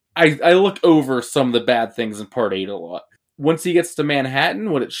I look over some of the bad things in Part 8 a lot. Once he gets to Manhattan,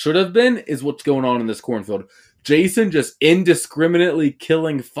 what it should have been is what's going on in this cornfield. Jason just indiscriminately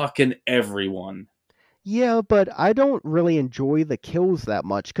killing fucking everyone. Yeah, but I don't really enjoy the kills that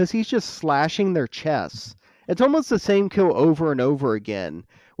much because he's just slashing their chests. It's almost the same kill over and over again,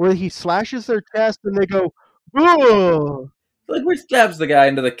 where he slashes their chest and they go, "Ugh!" Like, he stabs the guy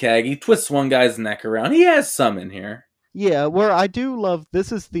into the keg, he twists one guy's neck around. He has some in here. Yeah, where I do love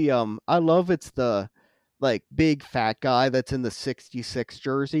this is the I love it's the like big fat guy that's in the 66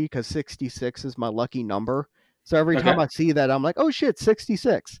 jersey because 66 is my lucky number. So every time I see that, I'm like, oh shit,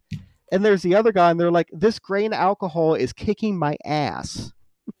 66. And there's the other guy, and they're like, this grain alcohol is kicking my ass.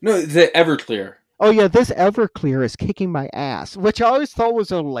 No, it's Everclear. Oh yeah, this Everclear is kicking my ass, which I always thought was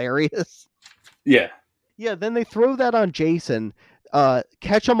hilarious. Yeah. Yeah, then they throw that on Jason,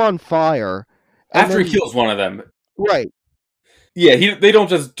 catch him on fire. After he kills one of them. Right. Yeah, they don't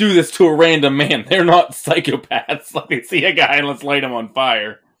just do this to a random man. They're not psychopaths. Like, they see a guy and let's light him on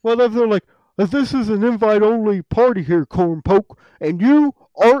fire. Well, they're like, this is an invite-only party here, Corn Poke, and you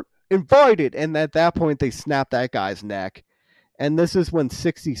aren't invited. And at that point, they snap that guy's neck. And this is when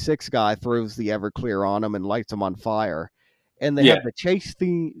 66 guy throws the Everclear on him and lights him on fire. And they have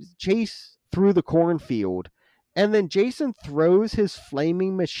the chase through the cornfield. And then Jason throws his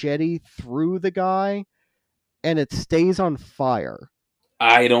flaming machete through the guy, and it stays on fire.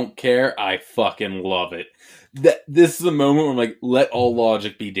 I don't care. I fucking love it. This is a moment where I'm like, let all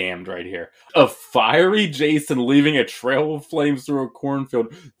logic be damned right here. A fiery Jason leaving a trail of flames through a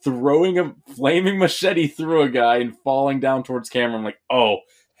cornfield, throwing a flaming machete through a guy and falling down towards camera. I'm like, oh,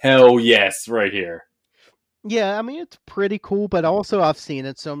 hell yes, right here. Yeah, I mean, it's pretty cool, but also I've seen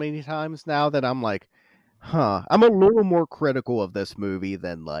it so many times now that I'm like, I'm a little more critical of this movie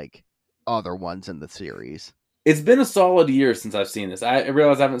than like other ones in the series. It's been a solid year since I've seen this. I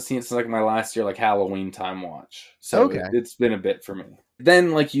realize I haven't seen it since like my last year, like Halloween time watch. So okay. It's been a bit for me.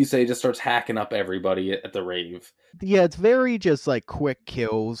 Then, like you say, just starts hacking up everybody at the rave. Yeah, it's very just like quick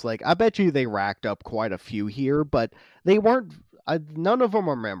kills. Like I bet you they racked up quite a few here, but they weren't. None of them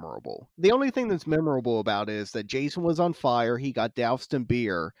are memorable. The only thing that's memorable about it is that Jason was on fire. He got doused in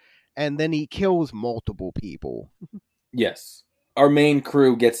beer, and then he kills multiple people. Yes. Our main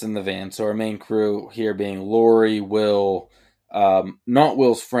crew gets in the van. So our main crew here being Lori, Will, not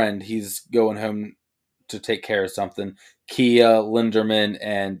Will's friend. He's going home to take care of something. Kia, Linderman,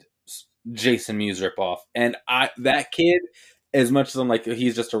 and Jason Mewes ripoff. And that kid, as much as I'm like,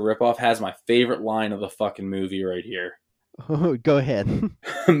 he's just a ripoff, has my favorite line of the fucking movie right here. Go ahead.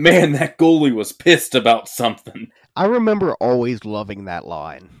 Man, that goalie was pissed about something. I remember always loving that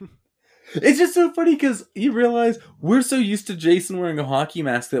line. It's just so funny because you realize we're so used to Jason wearing a hockey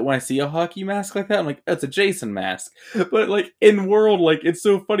mask that when I see a hockey mask like that, I'm like, that's a Jason mask. But like in world, like it's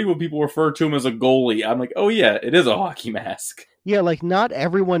so funny when people refer to him as a goalie. I'm like, oh yeah, it is a hockey mask. Yeah, like not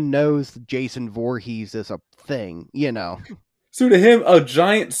everyone knows Jason Voorhees is a thing, you know. So to him, a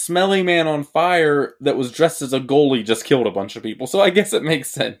giant smelly man on fire that was dressed as a goalie just killed a bunch of people. So I guess it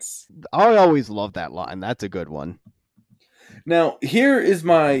makes sense. I always love that line. That's a good one. Now, here is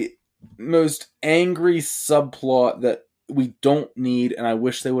my most angry subplot that we don't need, and I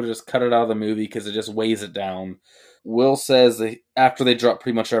wish they would have just cut it out of the movie because it just weighs it down. Will says after they drop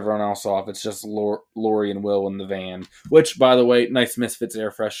pretty much everyone else off, it's just Lori and Will in the van. Which, by the way, nice Misfits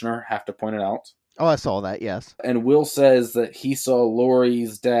air freshener, have to point it out. Oh, I saw that, yes. And Will says that he saw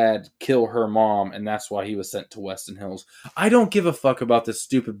Lori's dad kill her mom, and that's why he was sent to Weston Hills. I don't give a fuck about this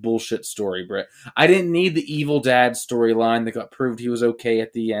stupid bullshit story, Britt. I didn't need the evil dad storyline that got proved he was okay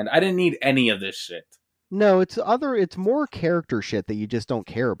at the end. I didn't need any of this shit. No, it's more character shit that you just don't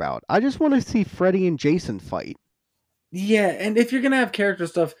care about. I just want to see Freddy and Jason fight. Yeah, and if you're gonna have character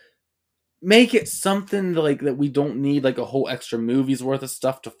stuff, make it something like that we don't need like a whole extra movie's worth of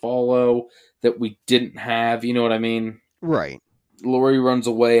stuff to follow that we didn't have, you know what I mean? Right. Lori runs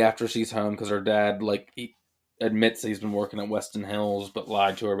away after she's home because her dad he admits that he's been working at Weston Hills but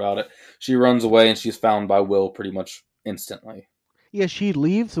lied to her about it. She runs away and she's found by Will pretty much instantly. Yeah, she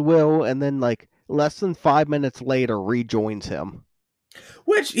leaves Will and then like less than 5 minutes later rejoins him.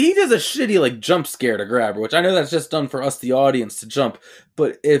 Which, he does a shitty, jump scare to grab her, which I know that's just done for us, the audience, to jump.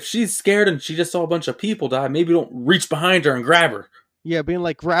 But if she's scared and she just saw a bunch of people die, maybe don't reach behind her and grab her. Yeah, being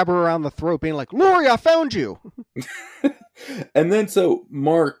like, grab her around the throat, being like, Lori, I found you! And then, so,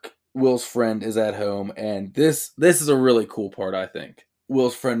 Mark, Will's friend, is at home, and this is a really cool part, I think.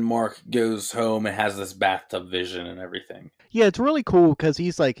 Will's friend Mark goes home and has this bathtub vision and everything. Yeah, it's really cool, because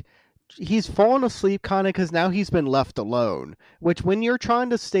he's fallen asleep kind of because now he's been left alone, which when you're trying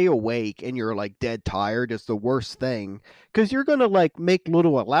to stay awake and you're like dead tired is the worst thing because you're going to like make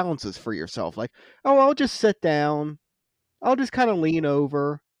little allowances for yourself. Like, oh, I'll just sit down. I'll just kind of lean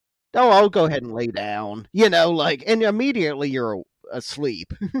over. Oh, I'll go ahead and lay down. You know, like, and immediately you're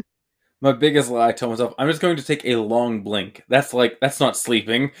asleep. My biggest lie, I tell myself, I'm just going to take a long blink. That's not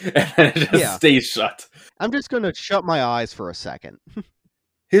sleeping. And then it just stays shut. I'm just going to shut my eyes for a second.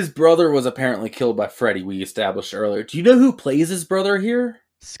 His brother was apparently killed by Freddy, we established earlier. Do you know who plays his brother here?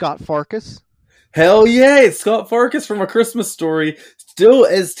 Scott Farkus? Hell yeah, it's Scott Farkus from A Christmas Story, still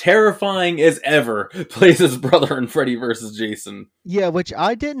as terrifying as ever, plays his brother in Freddy vs. Jason. Yeah, which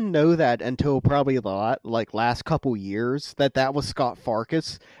I didn't know that until probably the last couple years, that was Scott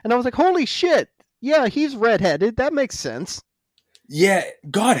Farkus. And I was like, holy shit, yeah, he's redheaded, that makes sense. Yeah,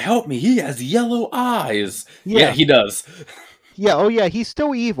 God help me, he has yellow eyes. Yeah he does. Yeah, oh yeah, he's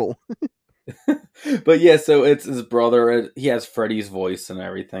still evil. But yeah, so it's his brother. He has Freddy's voice and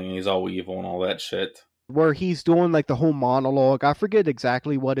everything. And he's all evil and all that shit. Where he's doing like the whole monologue. I forget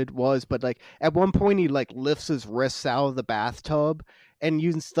exactly what it was, but like at one point he like lifts his wrists out of the bathtub, and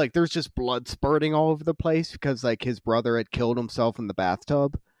you like there's just blood spurting all over the place because like his brother had killed himself in the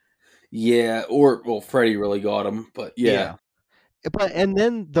bathtub. Yeah, Freddy really got him, but yeah. But and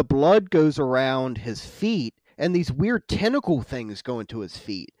then the blood goes around his feet, and these weird tentacle things go into his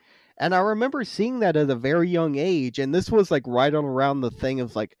feet. And I remember seeing that at a very young age, and this was like right on around the thing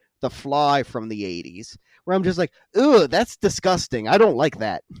of like The Fly from the 80s, where I'm just like, ugh, that's disgusting. I don't like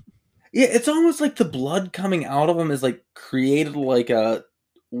that. Yeah, it's almost like the blood coming out of him is like created like a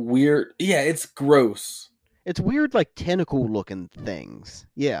weird. Yeah, it's gross. It's weird, like tentacle looking things.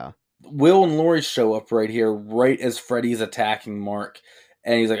 Yeah. Will and Laurie show up right here, right as Freddy's attacking Mark.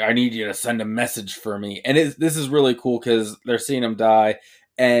 And he's like, I need you to send a message for me. And this is really cool because they're seeing him die.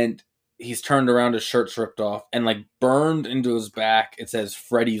 And he's turned around, his shirt's ripped off, and like burned into his back, it says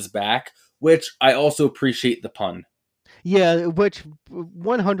Freddy's back, which I also appreciate the pun. Yeah, which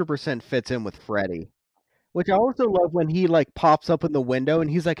 100% fits in with Freddy. Which I also love when he like pops up in the window and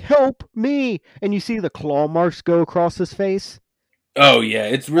he's like, help me! And you see the claw marks go across his face. Oh yeah,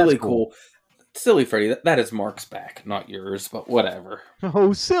 it's really cool. Silly Freddy, that is Mark's back, not yours, but whatever.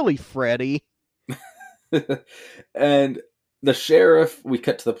 Oh, silly Freddy. And the sheriff, we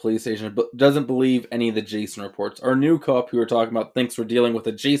cut to the police station, but doesn't believe any of the Jason reports. Our new cop who we're talking about thinks we're dealing with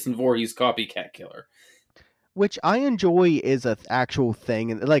a Jason Voorhees copycat killer. Which I enjoy is an actual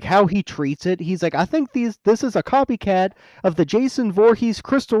thing, and like how he treats it. He's like, I think this is a copycat of the Jason Voorhees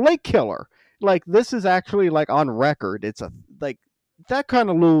Crystal Lake killer. Like this is actually like on record. It's a like that kind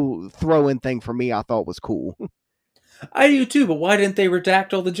of little throw-in thing for me. I thought was cool. I do too, but why didn't they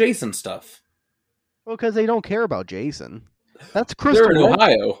redact all the Jason stuff? Well, because they don't care about Jason. That's Crystal They're in Lake.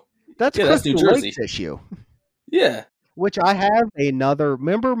 Ohio. That's Crystal New Jersey. Lake's issue. Yeah. Which I have another.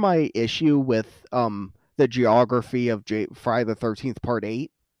 Remember my issue with the geography of Friday the 13th Part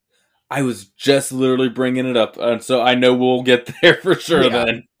 8? I was just literally bringing it up, and so I know we'll get there for sure. Yeah,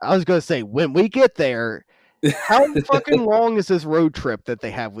 then I was gonna say when we get there, how fucking long is this road trip that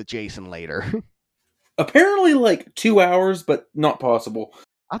they have with Jason later? Apparently, like 2 hours, but not possible.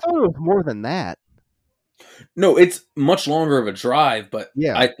 I thought it was more than that. No, it's much longer of a drive, but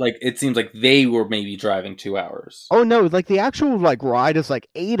yeah, it seems like they were maybe driving 2 hours. Oh no, like the actual like ride is like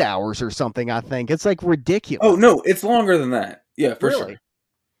 8 hours or something, I think. It's like ridiculous. Oh no, it's longer than that. Yeah, for really? Sure.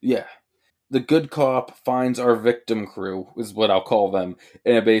 Yeah. The good cop finds our victim crew, is what I'll call them,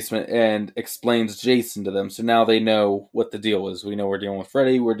 in a basement and explains Jason to them. So now they know what the deal is. We know we're dealing with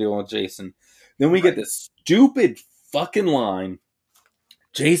Freddy, we're dealing with Jason. Then we get this stupid fucking line.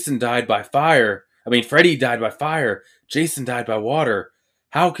 Jason died by fire. Freddy died by fire. Jason died by water.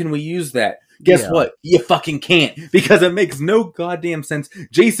 How can we use that? Guess what? You fucking can't. Because it makes no goddamn sense.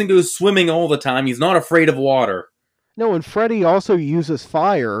 Jason goes swimming all the time. He's not afraid of water. No, and Freddy also uses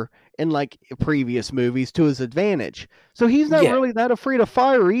fire in like previous movies to his advantage. So he's not really that afraid of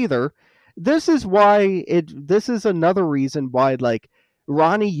fire either. This is why this is another reason why like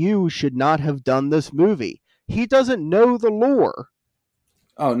Ronnie Yu should not have done this movie. He doesn't know the lore.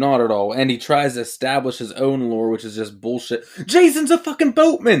 Oh, not at all. And he tries to establish his own lore, which is just bullshit. Jason's a fucking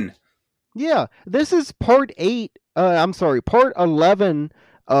boatman! Yeah, this is part 11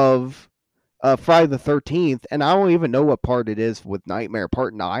 of Friday the 13th, and I don't even know what part it is with Nightmare.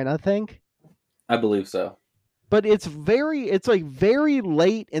 Part 9, I think? I believe so. But it's like very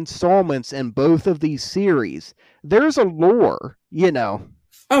late installments in both of these series. There's a lore, you know.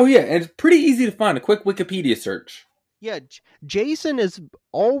 Oh yeah, and it's pretty easy to find. A quick Wikipedia search. Yeah, Jason is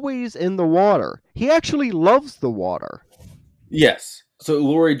always in the water. He actually loves the water. Yes. So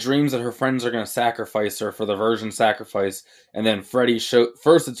Laurie dreams that her friends are going to sacrifice her for the virgin sacrifice, and then Freddy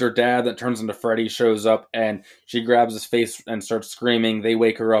first it's her dad that turns into Freddy, shows up, and she grabs his face and starts screaming. They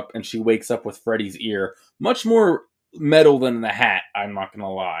wake her up, and she wakes up with Freddy's ear. Much more metal than the hat, I'm not going to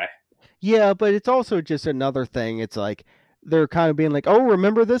lie. Yeah, but it's also just another thing. It's like they're kind of being like, "Oh,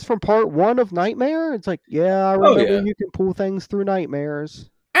 remember this from part 1 of Nightmare?" It's like, "Yeah, I Oh, remember yeah. you can pull things through nightmares."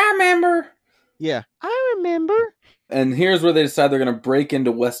 I remember. Yeah, I remember. And here's where they decide they're going to break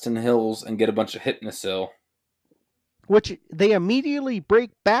into Weston Hills and get a bunch of Hypnosil. Which they immediately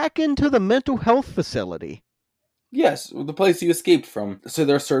break back into the mental health facility. Yes, the place you escaped from. So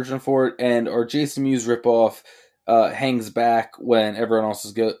they're searching for it, and our Jason Mewes ripoff hangs back when everyone else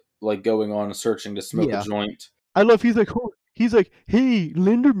is going on and searching to smoke a joint. I love he's like, "Hey,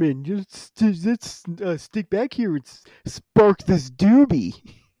 Linderman, let's stick back here and spark this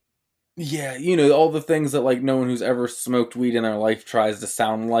doobie." Yeah, all the things that no one who's ever smoked weed in their life tries to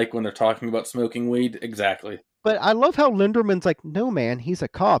sound like when they're talking about smoking weed. Exactly. But I love how Linderman's like, "No, man, he's a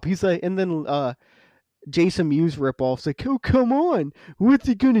cop." He's like, and then Jason Mewes ripoff's like, "Oh, come on, what's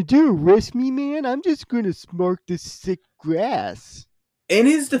he gonna do? Arrest me, man? I'm just gonna smoke this sick grass." In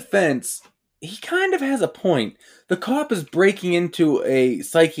his defense, he kind of has a point. The cop is breaking into a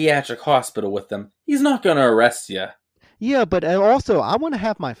psychiatric hospital with them. He's not gonna arrest you. Yeah, but also, I want to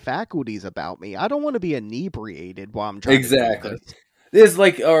have my faculties about me. I don't want to be inebriated while I'm trying to do this. This is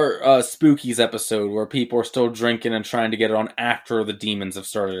like our Spookies episode where people are still drinking and trying to get it on after the demons have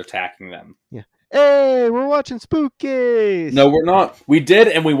started attacking them. Yeah. Hey, we're watching Spookies! No, we're not. We did,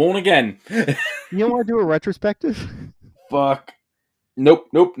 and we won't again. You don't want to do a retrospective? Fuck. Nope.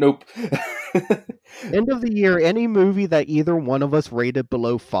 End of the year, any movie that either one of us rated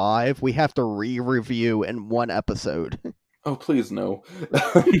below 5, we have to re-review in one episode. Oh, please no.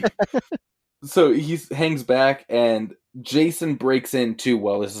 So he hangs back, and Jason breaks in too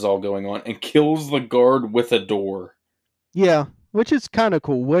while this is all going on and kills the guard with a door. Yeah, which is kind of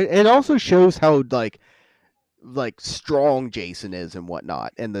cool. It also shows how like strong Jason is and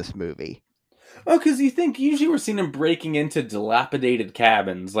whatnot in this movie. Oh, because you think usually we're seeing him breaking into dilapidated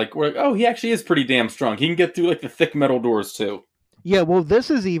cabins. He actually is pretty damn strong. He can get through the thick metal doors too. Yeah, well, this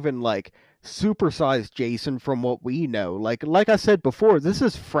is even supersized Jason from what we know. Like I said before, this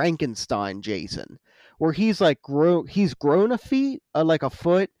is Frankenstein Jason, where he's grown a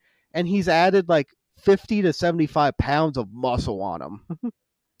foot, and he's added 50 to 75 pounds of muscle on him.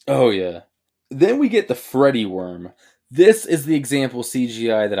 Oh yeah. Then we get the Freddy worm. This is the example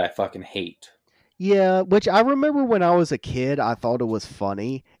CGI that I fucking hate. Yeah, which I remember when I was a kid, I thought it was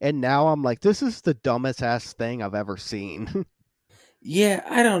funny, and now I'm like, this is the dumbest ass thing I've ever seen. Yeah,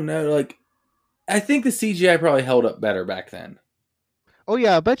 I don't know. I think the CGI probably held up better back then. Oh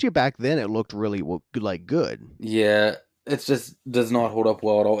yeah, I bet you back then it looked really good. Yeah, it just does not hold up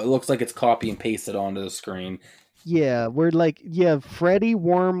well at all. It looks like it's copy and pasted onto the screen. Yeah, where Freddy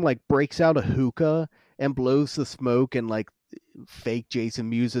Worm breaks out a hookah and blows the smoke and fake Jason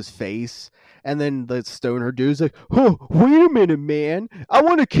Mewes' face, and then the stoner dude's like, "Oh, wait a minute, man! I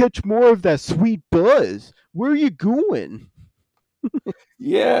want to catch more of that sweet buzz. Where are you going?"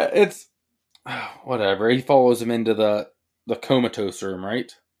 Yeah, it's whatever. He follows him into the comatose room,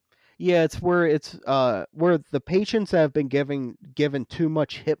 right? Yeah, it's where the patients have been given too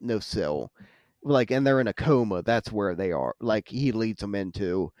much Hypnosil, and they're in a coma. That's where they are. He leads them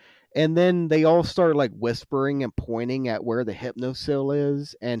into. And then they all start whispering and pointing at where the Hypnosil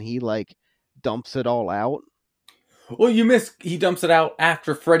is, and he dumps it all out. Well, you missed. He dumps it out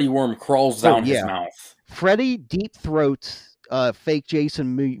after Freddy Worm crawls down his mouth. Freddy deep throats fake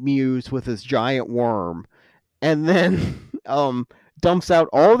Jason Mewes with his giant worm, and then dumps out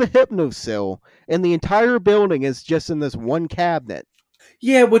all the Hypnosil, and the entire building is just in this one cabinet.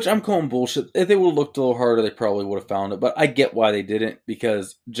 Yeah, which I'm calling bullshit. If they would have looked a little harder, they probably would have found it. But I get why they didn't,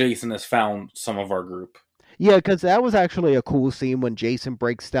 because Jason has found some of our group. Yeah, because that was actually a cool scene when Jason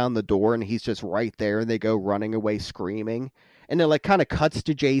breaks down the door and he's just right there, and they go running away screaming. And it kind of cuts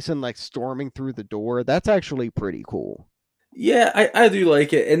to Jason storming through the door. That's actually pretty cool. Yeah, I do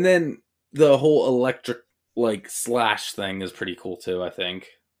like it. And then the whole electric slash thing is pretty cool too, I think.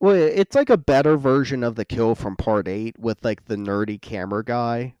 Well, it's a better version of the kill from part 8 with the nerdy camera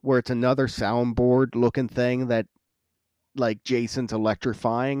guy, where it's another soundboard looking thing that Jason's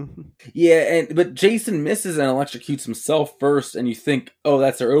electrifying. Yeah, but Jason misses and electrocutes himself first, and you think, oh,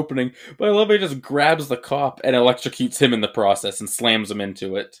 that's their opening. But I love he just grabs the cop and electrocutes him in the process and slams him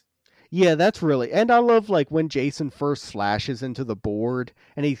into it. Yeah, that's really... And I love, when Jason first slashes into the board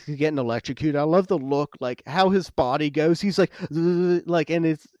and he's getting electrocuted. I love the look, how his body goes. He's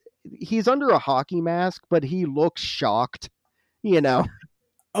and he's under a hockey mask, but he looks shocked, Oh,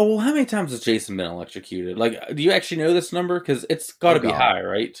 well, how many times has Jason been electrocuted? Do you actually know this number? Because it's got to be high,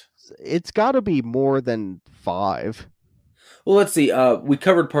 right? It's got to be more than 5. Well, let's see. We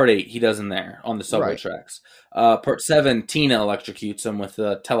covered part 8. He does in there on the subway Right. tracks. Part 7, Tina electrocutes him with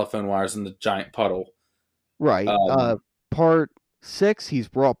the telephone wires in the giant puddle. Right. Part 6, he's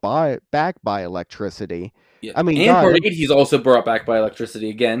brought back by electricity. Yeah. I mean, and God, part 8, he's also brought back by electricity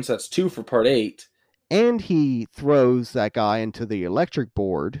again. So that's 2 for part 8. and he throws that guy into the electric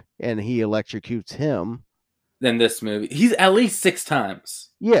board, and he electrocutes him. Then this movie, he's at least 6 times.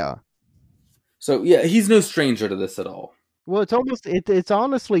 Yeah. So yeah, he's no stranger to this at all. Well, it's almost it's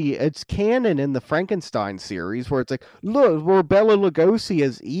honestly it's canon in the Frankenstein series where it's like, look, where Bela Lugosi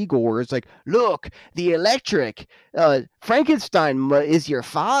as Igor is like, look, the electric, Frankenstein is your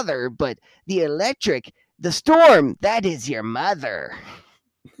father, but the electric, the storm, that is your mother.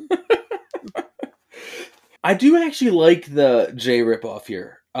 I do actually like the Jay ripoff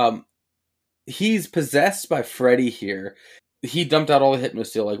here. He's possessed by Freddy here. He dumped out all the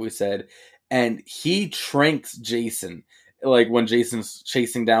hypnosteel, like we said, and he tranks Jason. Like when Jason's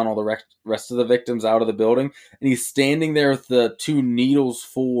chasing down all the rest of the victims out of the building, and he's standing there with the 2 needles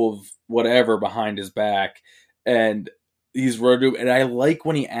full of whatever behind his back, and he's ready. And I like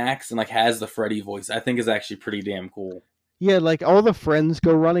when he acts and like has the Freddy voice. I think is actually pretty damn cool. Yeah, like all the friends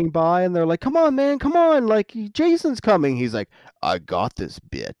go running by and they're like, come on, man, come on, like Jason's coming. He's like, I got this,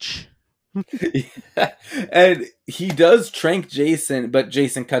 bitch. Yeah. And he does trank Jason, but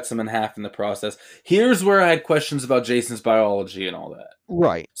Jason cuts him in half in the process. Here's where I had questions about Jason's biology and all that.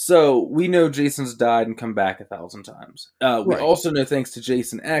 Right. So we know Jason's died and come back 1,000 times. We Right. also know, thanks to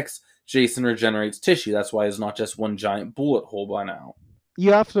Jason X, Jason regenerates tissue. That's why it's not just one giant bullet hole by now.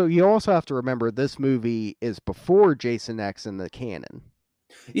 You also have to remember this movie is before Jason X in the canon.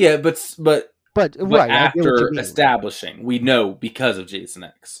 Yeah, but Right, I get what you after mean. establishing, we know because of Jason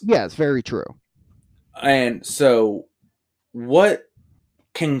X. Yeah, it's very true. And so, what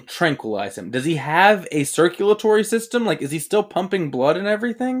can tranquilize him? Does he have a circulatory system? Like, is he still pumping blood and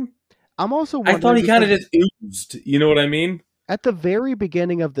everything? I'm also I wondering thought he kind of because just oozed. You know what I mean? at the very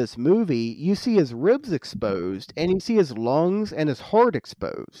beginning of this movie, you see his ribs exposed, and you see his lungs and his heart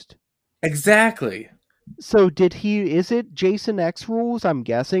exposed. Exactly. So is it Jason X rules, I'm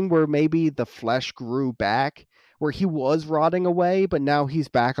guessing, where maybe the flesh grew back, where he was rotting away, but now he's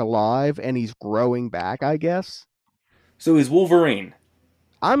back alive and he's growing back, I guess? So he's Wolverine.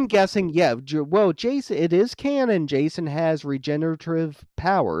 I'm guessing, yeah. Well, Jason, it is canon. Jason has regenerative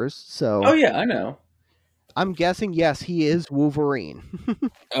powers, so Oh yeah, I know. I'm guessing, yes, he is Wolverine.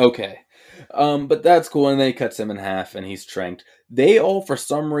 Okay. But that's cool, and then he cuts him in half, and he's tranked. They all, for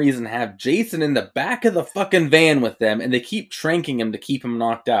some reason, have Jason in the back of the fucking van with them, and they keep tranking him to keep him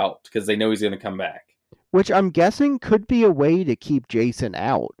knocked out, because they know he's going to come back. Which I'm guessing could be a way to keep Jason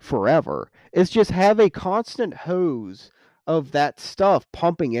out forever. Is just have a constant hose of that stuff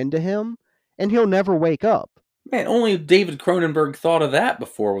pumping into him, and he'll never wake up. Man, only David Cronenberg thought of that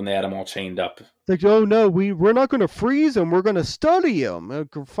before when they had him all chained up. It's like, oh no, we're not going to freeze him. We're going to study him.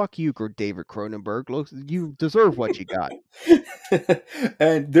 Fuck you, David Cronenberg. Look, you deserve what you got.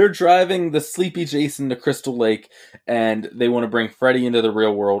 And they're driving the sleepy Jason to Crystal Lake, and they want to bring Freddy into the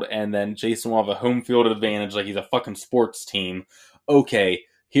real world, and then Jason will have a home field advantage like he's a fucking sports team. Okay,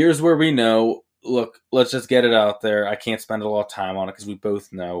 here's where we know, look, let's just get it out there. I can't spend a lot of time on it because we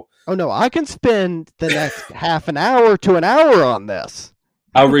both know. Oh no, I can spend the next half an hour to an hour on this.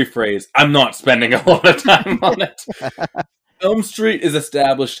 I'll rephrase. I'm not spending a lot of time on it. Elm Street is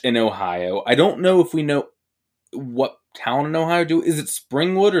established in Ohio. I don't know if we know what town in Ohio is it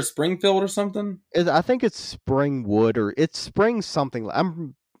Springwood or Springfield or something? I think it's Springwood or it's Spring something.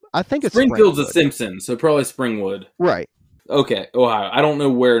 I think it's Springfield's a Springwood. Simpson, so probably Springwood. Right. Okay, Ohio. I don't know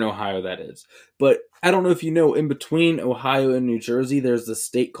where in Ohio that is, but I don't know if you know, in between Ohio and New Jersey, there's a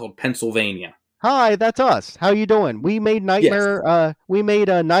state called Pennsylvania. Hi, that's us. How you doing? We made Nightmare. We made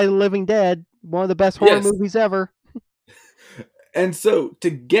Night of the Living Dead, one of the best horror Yes. movies ever. And so, to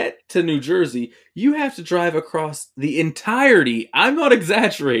get to New Jersey, you have to drive across the entirety, I'm not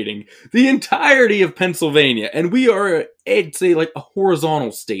exaggerating, the entirety of Pennsylvania. And we are, I'd say, like a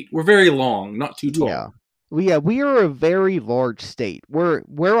horizontal state. We're very long, not too tall. Yeah. We are a very large state.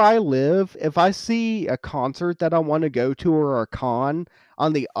 Where I live, if I see a concert that I want to go to or a con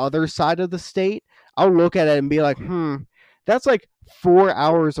on the other side of the state, I'll look at it and be like, that's like 4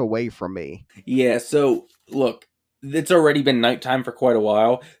 hours away from me. Yeah, so, look, it's already been nighttime for quite a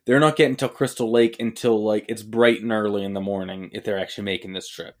while. They're not getting to Crystal Lake until, like, it's bright and early in the morning if they're actually making this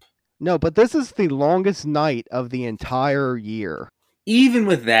trip. No, but this is the longest night of the entire year. Even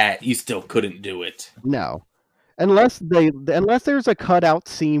with that, you still couldn't do it. No. Unless there's a cutout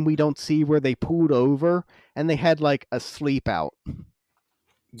scene we don't see where they pulled over and they had like a sleep out.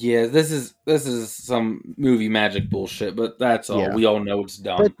 Yeah, this is some movie magic bullshit, but that's all. Yeah. We all know it's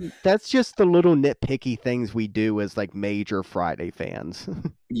dumb. But that's just the little nitpicky things we do as like major Friday fans.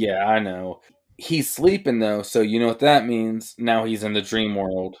 Yeah, I know. He's sleeping though, so you know what that means. Now he's in the dream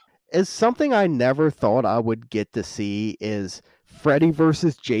world. Is something I never thought I would get to see is Freddy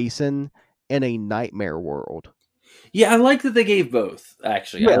versus Jason in a nightmare world. Yeah, I like that they gave both,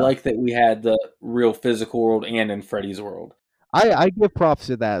 actually. I Yeah. like that we had the real physical world and in Freddy's world. I give props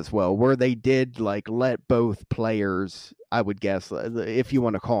to that as well, where they did like let both players, I would guess, if you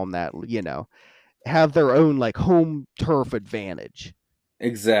want to call them that, have their own like home turf advantage.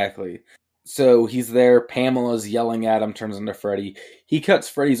 Exactly. So he's there, Pamela's yelling at him, turns into Freddy. He cuts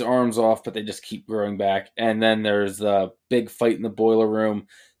Freddy's arms off, but they just keep growing back. And then there's the big fight in the boiler room.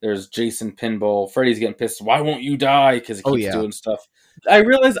 There's Jason Pinball. Freddy's getting pissed. Why won't you die? Because he keeps doing stuff. I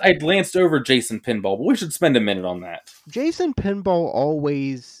realized I glanced over Jason Pinball, but we should spend a minute on that. Jason Pinball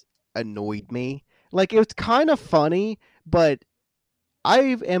always annoyed me. Like, it's kind of funny, but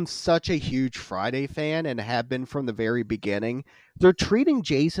I am such a huge Friday fan and have been from the very beginning. They're treating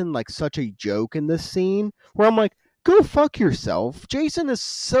Jason like such a joke in this scene where I'm like, go fuck yourself. Jason is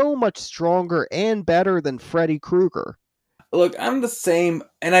so much stronger and better than Freddy Krueger. Look, I'm the same,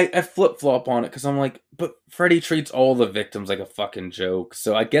 and I flip-flop on it because I'm like, but Freddy treats all the victims like a fucking joke,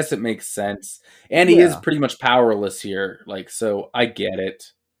 so I guess it makes sense. And he is pretty much powerless here, like, so I get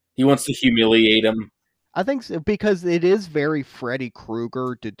it. He wants to humiliate him. I think so, because it is very Freddy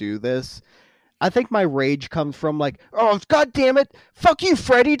Krueger to do this. I think my rage comes from like, oh, god damn it, fuck you,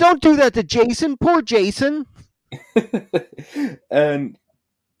 Freddy, don't do that to Jason, poor Jason. And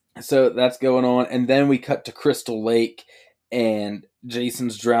so that's going on, and then we cut to Crystal Lake, and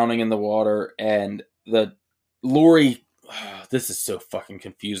Jason's drowning in the water, and the Laurie, this is so fucking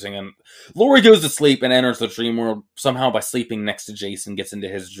confusing, and Laurie goes to sleep and enters the dream world somehow by sleeping next to Jason, gets into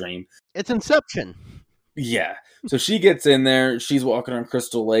his dream. It's Inception. Yeah. So she gets in there, she's walking on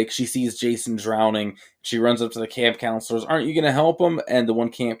Crystal Lake, she sees Jason drowning, she runs up to the camp counselors, aren't you going to help him? And the one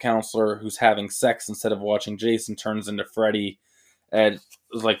camp counselor who's having sex instead of watching Jason turns into Freddy, and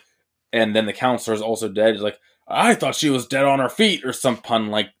was like, and then the counselor is also dead. He's like, I thought she was dead on her feet, or some pun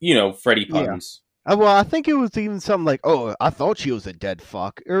like, Freddy puns. Yeah. Well, I think it was even something like, oh, I thought she was a dead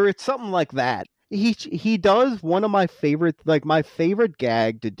fuck, or it's something like that. He does one of my favorite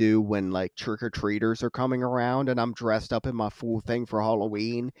gag to do when like trick-or-treaters are coming around and I'm dressed up in my full thing for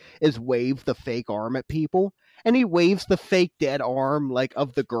Halloween is wave the fake arm at people. And he waves the fake dead arm like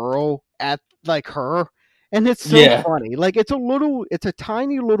of the girl at like her. And it's so funny. Like it's a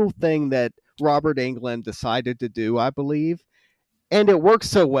tiny little thing that Robert Englund decided to do, I believe. And it works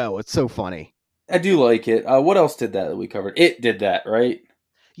so well. It's so funny. I do like it. What else did that we covered? It did that, right?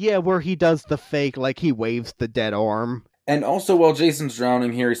 Yeah, where he does the fake, like he waves the dead arm. And also, while Jason's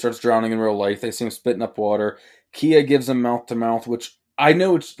drowning here, he starts drowning in real life. They see him spitting up water. Kia gives him mouth-to-mouth, which I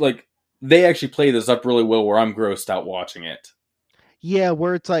know it's like, they actually play this up really well where I'm grossed out watching it. Yeah,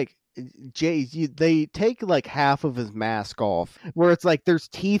 where it's like, they take like half of his mask off, where it's like there's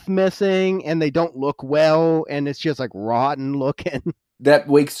teeth missing and they don't look well, and it's just like rotten looking. That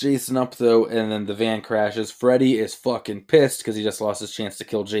wakes Jason up though, and then the van crashes. Freddy is fucking pissed because he just lost his chance to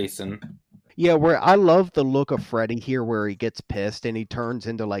kill Jason. Yeah, where I love the look of Freddy here, where he gets pissed and he turns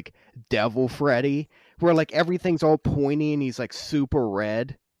into like Devil Freddy, where like everything's all pointy and he's like super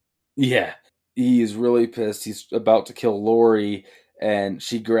red. Yeah, he's really pissed. He's about to kill Laurie, and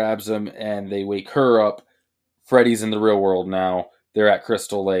she grabs him, and they wake her up. Freddy's in the real world now. They're at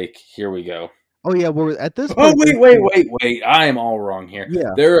Crystal Lake. Here we go. Oh yeah, we're at this point. Oh wait! I am all wrong here.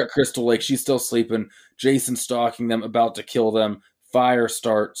 Yeah, they're at Crystal Lake. She's still sleeping. Jason's stalking them, about to kill them. Fire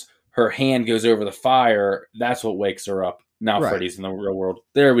starts. Her hand goes over the fire. That's what wakes her up. Now Freddy's in the real world.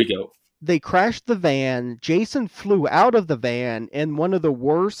 There we go. They crashed the van. Jason flew out of the van in one of the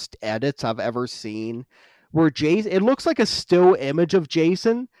worst edits I've ever seen, where it looks like a still image of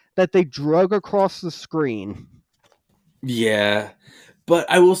Jason that they drug across the screen. Yeah. But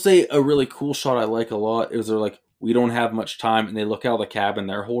I will say a really cool shot I like a lot is they're like, we don't have much time, and they look out of the cabin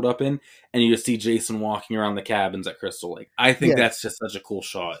they're holed up in, and you just see Jason walking around the cabins at Crystal Lake. I think that's just such a cool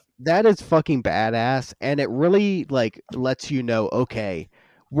shot. That is fucking badass, and it really like lets you know, okay,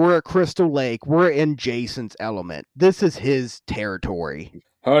 we're at Crystal Lake, we're in Jason's element. This is his territory.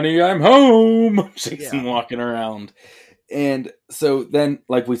 Honey, I'm home! Jason walking around. And so then,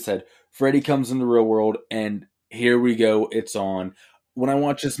 like we said, Freddy comes in the real world, and here we go, it's on. When I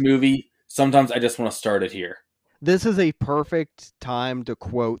watch this movie, sometimes I just want to start it here. This is a perfect time to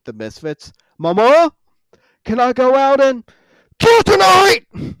quote the Misfits. Mama, can I go out and kill tonight?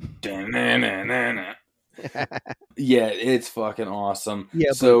 Yeah, it's fucking awesome.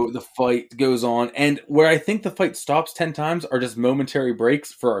 Yeah, so the fight goes on, and where I think the fight stops 10 times are just momentary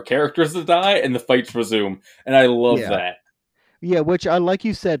breaks for our characters to die, and the fights resume. And I love that. Yeah, which like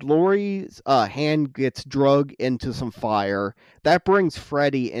you said, Laurie's hand gets drug into some fire. That brings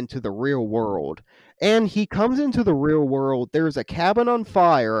Freddy into the real world. And he comes into the real world. There's a cabin on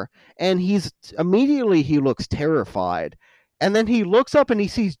fire, and immediately he looks terrified. And then he looks up and he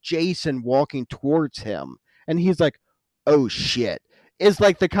sees Jason walking towards him. And he's like, oh shit. It's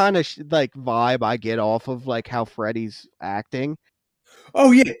like the kind of like vibe I get off of like how Freddy's acting.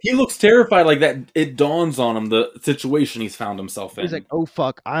 Oh yeah, he looks terrified like that. It dawns on him the situation he's found himself in. He's like, oh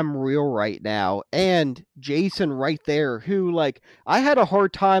fuck, I'm real right now. And Jason right there, who like I had a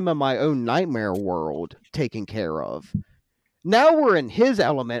hard time in my own nightmare world taking care of. Now we're in his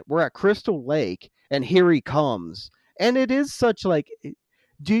element. We're at Crystal Lake, and here he comes. And it is such like,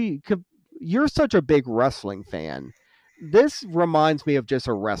 you're such a big wrestling fan. This reminds me of just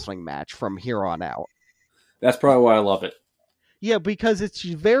a wrestling match from here on out. That's probably why I love it. Yeah, because it's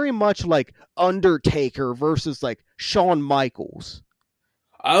very much like Undertaker versus like Shawn Michaels.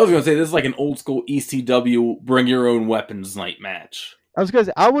 I was going to say this is like an old school ECW bring your own weapons night match.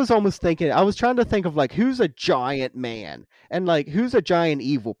 I was almost thinking, I was trying to think of like who's a giant man and like who's a giant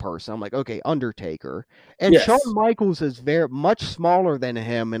evil person. I'm like, okay, Undertaker. And Yes. Shawn Michaels is very much smaller than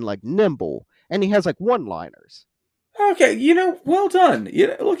him and like nimble, and he has like one-liners. Okay, well done.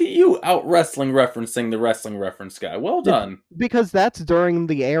 Look at you out referencing the wrestling reference guy. Well done. Because that's during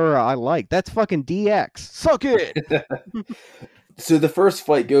the era I like. That's fucking DX. Suck it. So the first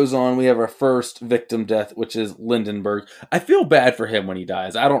fight goes on. We have our first victim death, which is Lindenberg. I feel bad for him when he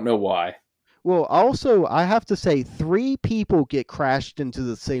dies. I don't know why. Well, also, I have to say 3 people get crashed into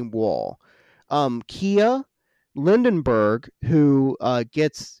the same wall. Kia, Lindenberg, who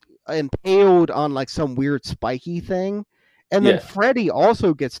gets impaled on like some weird spiky thing, and then Freddy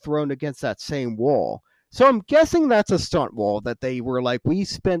also gets thrown against that same wall. So I'm guessing that's a stunt wall that they were like, we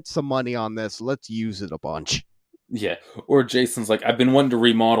spent some money on this, let's use it a bunch. Yeah, or Jason's like, I've been wanting to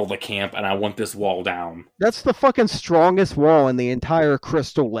remodel the camp and I want this wall down. That's the fucking strongest wall in the entire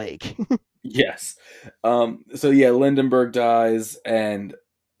Crystal Lake. Yes. So yeah, Lindenberg dies and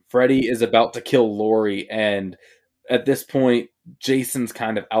Freddy is about to kill Laurie, and at this point, Jason's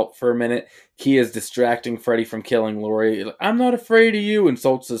kind of out for a minute. He is distracting Freddy from killing Laurie. Like, I'm not afraid of you,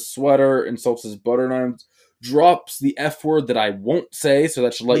 insults his sweater, insults his butter knives, drops the F word that I won't say, so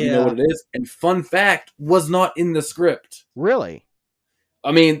that should let you know what it is. And fun fact, was not in the script. Really?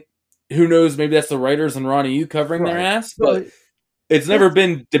 I mean, who knows, maybe that's the writers and Ronnie Yu covering their ass, but it's never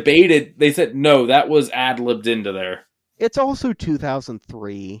been debated. They said, no, that was ad-libbed into there. It's also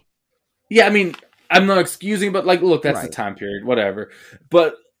 2003. Yeah, I mean, I'm not excusing, but like, look, that's the time period, whatever.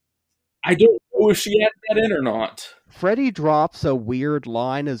 But I don't know if she had that in or not. Freddy drops a weird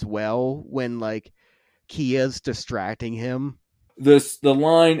line as well when like Kia's distracting him. The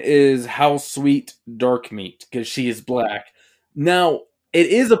line is how sweet dark meat, because she is black. Now, it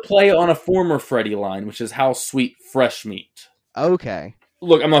is a play on a former Freddy line, which is how sweet fresh meat. Okay.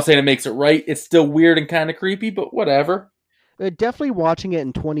 Look, I'm not saying it makes it right. It's still weird and kind of creepy, but whatever. Definitely watching it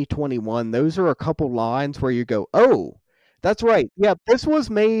in 2021, those are a couple lines where you go, oh, that's right. Yeah, this was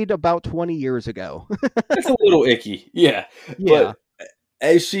made about 20 years ago. It's a little icky. Yeah. But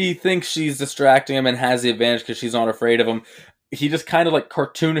as she thinks she's distracting him and has the advantage because she's not afraid of him, he just kind of like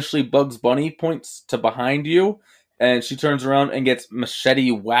cartoonishly Bugs Bunny points to behind you, and she turns around and gets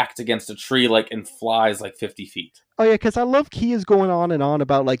machete whacked against a tree and flies like 50 feet. Oh yeah, because I love Kia's going on and on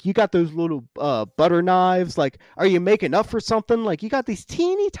about like, you got those little butter knives, like, are you making up for something? Like, you got these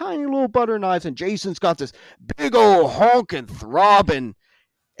teeny tiny little butter knives, and Jason's got this big old honking throbbing.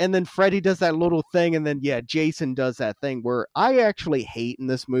 And then Freddy does that little thing, and then Jason does that thing where I actually hate in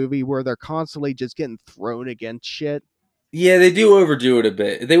this movie, where they're constantly just getting thrown against shit. Yeah, they do overdo it a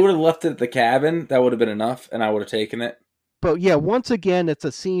bit. If they would have left it at the cabin, that would have been enough, and I would have taken it. But yeah, once again, it's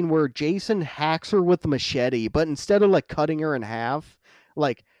a scene where Jason hacks her with the machete, but instead of like cutting her in half,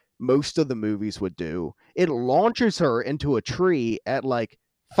 like most of the movies would do, it launches her into a tree at like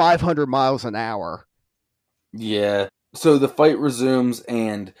 500 miles an hour. Yeah. So the fight resumes,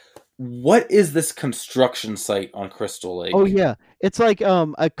 and what is this construction site on Crystal Lake? Oh yeah, it's like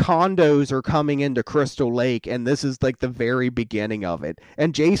a condos are coming into Crystal Lake, and this is like the very beginning of it.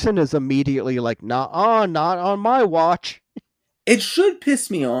 And Jason is immediately like, not on my watch. It should piss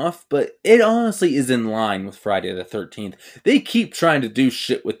me off, but it honestly is in line with Friday the 13th. They keep trying to do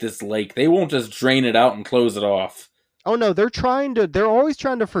shit with this lake. They won't just drain it out and close it off. Oh no, they're always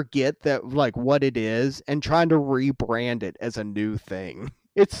trying to forget that like what it is and trying to rebrand it as a new thing.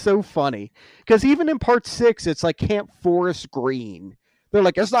 It's so funny because even in part 6, it's like Camp Forest Green. They're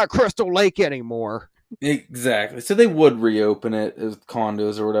like, it's not Crystal Lake anymore. Exactly. So they would reopen it as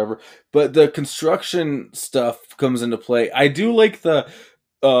condos or whatever, but the construction stuff comes into play. I do like the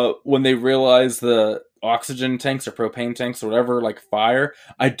when they realize the oxygen tanks or propane tanks or whatever like fire.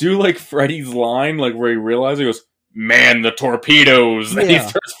 I do like Freddy's line, like where he realizes he goes, "Man, the torpedoes!" And he Yeah.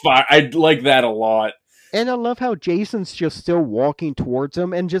 starts fire. I like that a lot. And I love how Jason's just still walking towards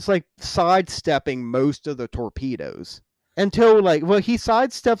them and just like sidestepping most of the torpedoes. Until like, well, he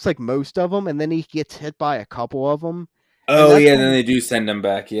sidesteps like most of them, and then he gets hit by a couple of them. Oh that's yeah, when- then they do send him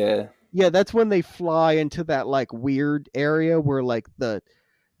back. Yeah, Yeah, that's when they fly into that like weird area where like the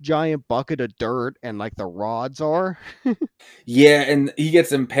giant bucket of dirt and like the rods are. yeah, and he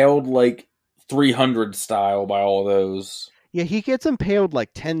gets impaled like 300 style by all those. Yeah, he gets impaled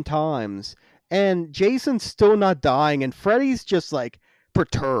like 10 times, and Jason's still not dying, and Freddy's just like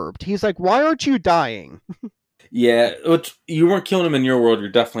perturbed. He's like, why aren't you dying? Yeah, which you weren't killing him in your world. You're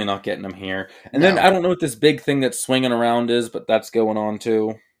definitely not getting him here. And then No. I don't know what this big thing that's swinging around is, but that's going on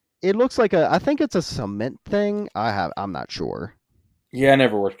too. It looks like I think it's a cement thing. I'm not sure. Yeah, I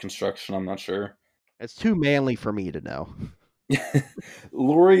never worked construction. I'm not sure. It's too manly for me to know.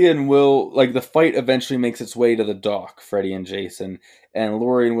 Laurie and Will, like the fight eventually makes its way to the dock, Freddy and Jason, and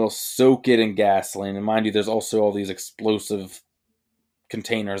Laurie and Will soak it in gasoline. And mind you, there's also all these explosive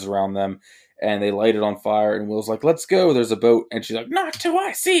containers around them, and they light it on fire. And Will's like, "Let's go." There's a boat, and she's like, "Not till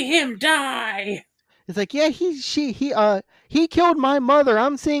I see him die." It's like, yeah, he killed my mother.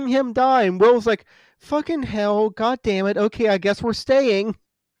 I'm seeing him die. And Will's like, fucking hell, god damn it. Okay, I guess we're staying.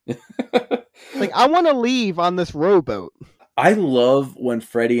 Like, I want to leave on this rowboat. I love when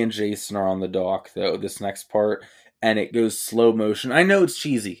Freddy and Jason are on the dock, though, this next part, and it goes slow motion. I know it's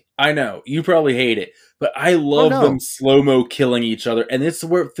cheesy. I know. You probably hate it. But I love no. them slow-mo killing each other. And this is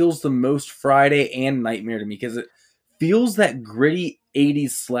where it feels the most Friday and Nightmare to me, because it feels that gritty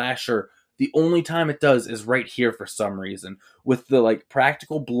 80s slasher. The only time it does is right here for some reason, with the like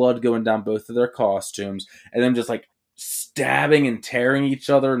practical blood going down both of their costumes, and them just like stabbing and tearing each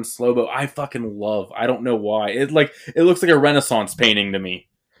other in slow-mo. I fucking love. I don't know why. It looks like a Renaissance painting to me.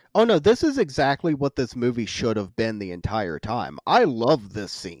 Oh no, this is exactly what this movie should have been the entire time. I love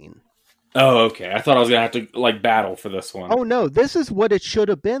this scene. Oh, okay. I thought I was gonna have to like battle for this one. Oh no, this is what it should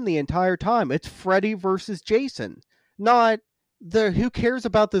have been the entire time. It's Freddy versus Jason, not who cares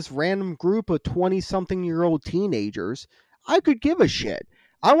about this random group of 20-something-year-old teenagers? I could give a shit.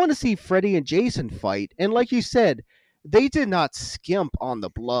 I want to see Freddy and Jason fight, and like you said, they did not skimp on the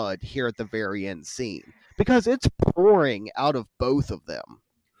blood here at the very end scene, because it's pouring out of both of them.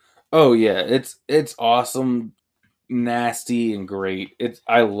 Oh yeah, it's awesome, nasty, and great.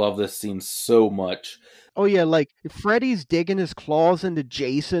 I love this scene so much. Oh yeah, like Freddy's digging his claws into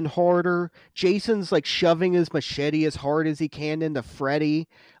Jason harder. Jason's like shoving his machete as hard as he can into Freddy.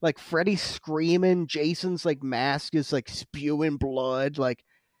 Like Freddy's screaming, Jason's like mask is like spewing blood. Like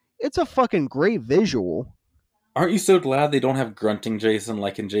it's a fucking great visual. Aren't you so glad they don't have grunting Jason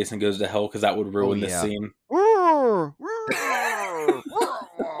like in Jason Goes to Hell, because that would ruin this scene.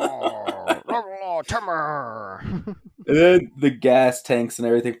 And then the gas tanks and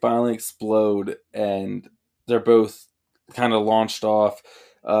everything finally explode, and they're both kind of launched off.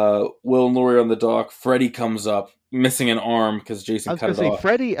 Will and Laurie on the dock. Freddy comes up, missing an arm because Jason I was cut gonna it say off.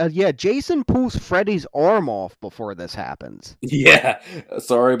 Freddy. Jason pulls Freddy's arm off before this happens. Yeah,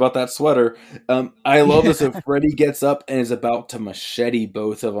 sorry about that sweater. I love this. If Freddy gets up and is about to machete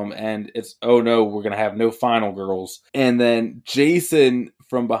both of them, and it's, oh no, we're gonna have no final girls. And then Jason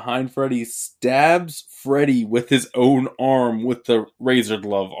from behind Freddy stabs Freddy with his own arm, with the razor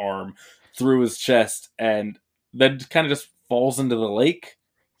glove arm, through his chest, and then kind of just falls into the lake.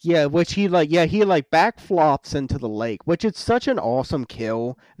 Yeah, which he backflops into the lake, which is such an awesome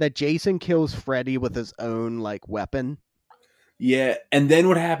kill that Jason kills Freddy with his own like weapon. Yeah, and then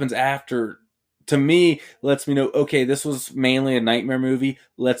what happens after, to me, lets me know, okay, this was mainly a nightmare movie.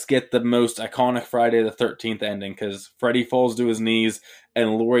 Let's get the most iconic Friday the 13th ending, because Freddy falls to his knees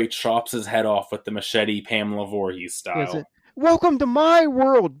and Laurie chops his head off with the machete, Pamela Voorhees style. Welcome to my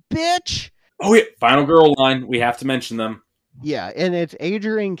world, bitch! Oh yeah, final girl line. We have to mention them. Yeah, and it's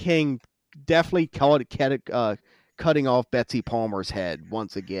Adrienne King definitely cutting off Betsy Palmer's head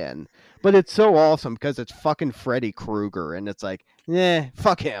once again. But it's so awesome because it's fucking Freddy Krueger, and it's like,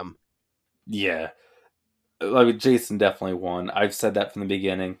 fuck him. Yeah. I mean, Jason definitely won. I've said that from the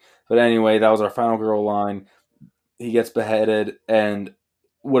beginning. But anyway, that was our final girl line. He gets beheaded, and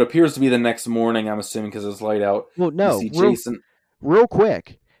what appears to be the next morning, I'm assuming because it's light out. Well, no, you see Jason. Real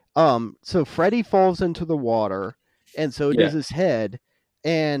quick. So Freddy falls into the water, and so does his head.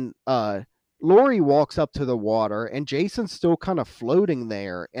 and Laurie walks up to the water, and Jason's still kind of floating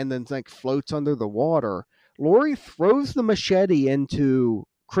there, and then like floats under the water. Laurie throws the machete into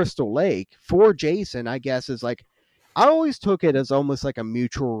Crystal Lake for Jason, I guess, is like, I always took it as almost like a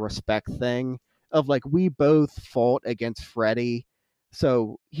mutual respect thing of like, we both fought against Freddy.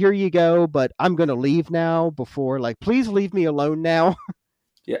 So here you go, but I'm going to leave now before, like, please leave me alone now.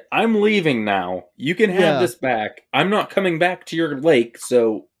 Yeah, I'm leaving now. You can have this back. I'm not coming back to your lake,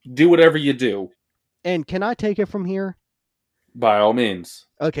 so do whatever you do. And can I take it from here? By all means.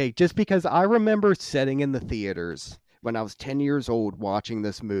 Okay, just because I remember sitting in the theaters when I was 10 years old watching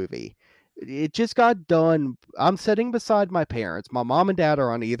this movie. It just got done. I'm sitting beside my parents. My mom and dad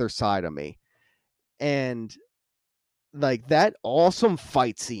are on either side of me. And like that awesome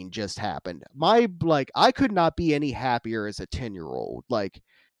fight scene just happened. I could not be any happier as a 10-year-old. Like,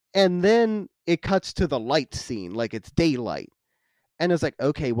 and then it cuts to the light scene, like it's daylight. And it's like,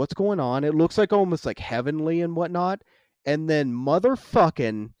 okay, what's going on? It looks like almost like heavenly and whatnot. And then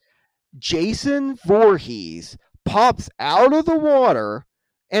motherfucking Jason Voorhees pops out of the water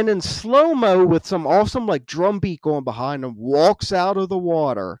and in slow-mo with some awesome like drum beat going behind him, walks out of the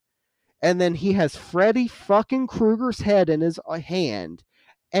water. And then he has Freddy fucking Krueger's head in his hand.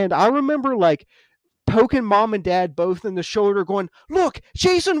 And I remember like poking mom and dad both in the shoulder going, look,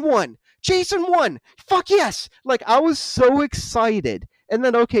 Jason won! Jason won! Fuck yes! Like, I was so excited. And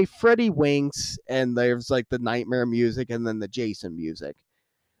then, okay, Freddy winks, and there's like the nightmare music and then the Jason music.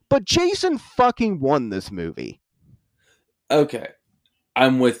 But Jason fucking won this movie. Okay.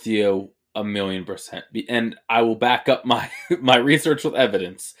 I'm with you 1,000,000%. And I will back up my research with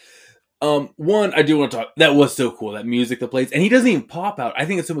evidence. One, I do want to talk. That was so cool. That music that plays, and he doesn't even pop out. I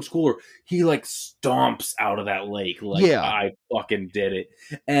think it's so much cooler. He like stomps out of that lake. Like, yeah, I fucking did it.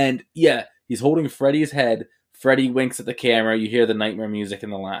 And yeah, he's holding Freddy's head. Freddy winks at the camera. You hear the nightmare music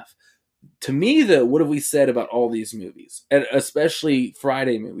and the laugh. To me, though, what have we said about all these movies, and especially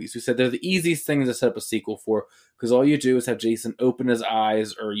Friday movies? We said they're the easiest things to set up a sequel for because all you do is have Jason open his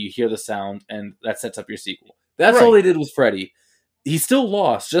eyes, or you hear the sound, and that sets up your sequel. That's right. All they did with Freddy. He still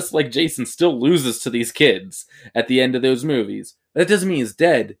lost, just like Jason still loses to these kids at the end of those movies. That doesn't mean he's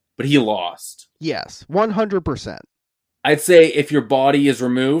dead, but he lost. Yes, 100%. I'd say if your body is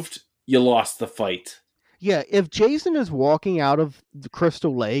removed, you lost the fight. Yeah, if Jason is walking out of the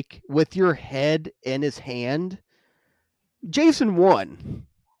Crystal Lake with your head in his hand, Jason won.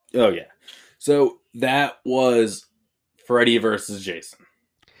 Oh, yeah. So that was Freddy versus Jason.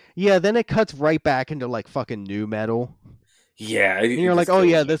 Yeah, then it cuts right back into like fucking new metal. Yeah. And you're like, oh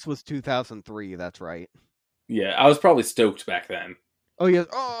yeah, this was 2003, that's right. Yeah, I was probably stoked back then. Oh yeah,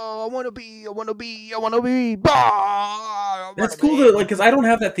 I want to be. Bah! That's cool though, like, because I don't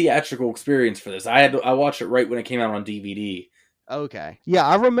have that theatrical experience for this. I watched it right when it came out on DVD. Okay. Yeah,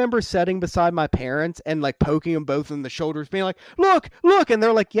 I remember sitting beside my parents and like poking them both in the shoulders, being like, look, and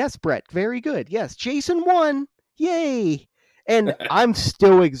they're like, yes, Brett, very good. Yes, Jason won. Yay. And I'm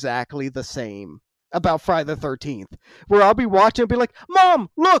still exactly the same about Friday the 13th, where I'll be watching and be like, Mom,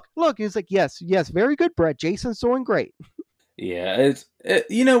 look. He's like, yes, very good, Brett. Jason's doing great. Yeah,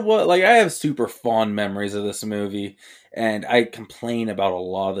 you know what? Like, I have super fond memories of this movie, and I complain about a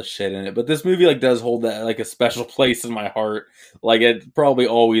lot of the shit in it. But this movie, like, does hold that like a special place in my heart. Like, it probably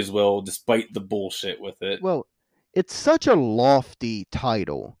always will, despite the bullshit with it. Well, it's such a lofty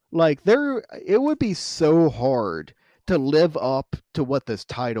title. Like, it would be so hard to live up to what this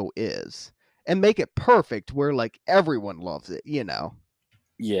title is and make it perfect, where like everyone loves it, you know.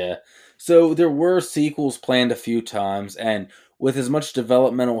 Yeah. So there were sequels planned a few times, and with as much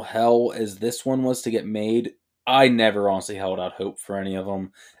developmental hell as this one was to get made, I never honestly held out hope for any of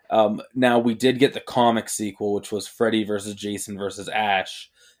them. Now, we did get the comic sequel, which was Freddy versus Jason versus Ash,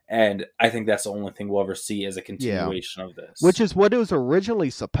 and I think that's the only thing we'll ever see as a continuation of this. Which is what it was originally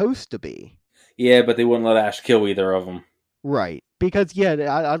supposed to be. Yeah, but they wouldn't let Ash kill either of them. Right. Because, yeah,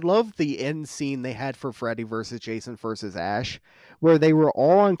 I love the end scene they had for Freddy versus Jason versus Ash, where they were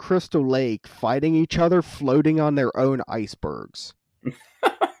all on Crystal Lake fighting each other, floating on their own icebergs.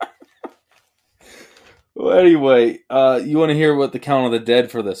 Well, anyway, you want to hear what the count of the dead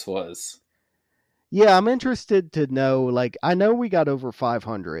for this was? Yeah, I'm interested to know, like, I know we got over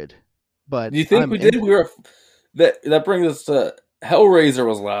 500, but... Do you think we did? That brings us to... Hellraiser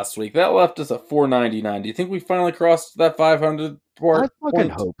was last week. That left us at 499. Do you think we finally crossed that 500 point? I fucking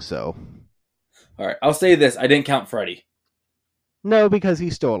hope so. All right, I'll say this. I didn't count Freddy. No, because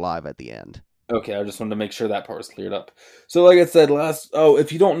he's still alive at the end. Okay, I just wanted to make sure that part was cleared up. So like I said,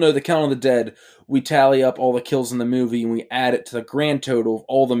 if you don't know the Count of the Dead, we tally up all the kills in the movie and we add it to the grand total of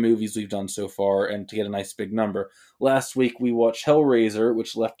all the movies we've done so far and to get a nice big number. Last week we watched Hellraiser,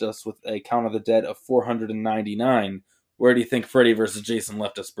 which left us with a Count of the Dead of 499. Where do you think Freddy vs. Jason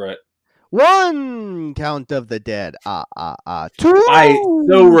left us, Brett? 1 Count of the Dead. 2. I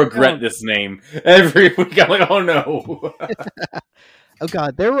so regret this name. Every week I'm like, oh no. Oh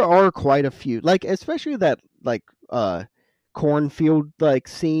god, there are quite a few. Like, especially that cornfield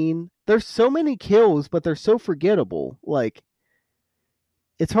scene. There's so many kills, but they're so forgettable. Like,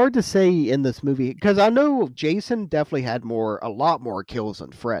 it's hard to say in this movie because I know Jason definitely had a lot more kills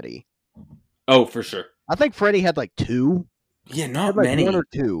than Freddy. Oh, for sure. I think Freddy had 2. Yeah, not had, many. 1 or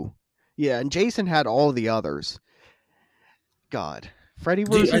 2. Yeah, and Jason had all the others. God, Freddy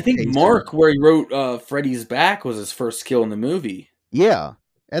was. Dude, I think Jason. Mark, where he wrote Freddy's back, was his first kill in the movie. Yeah,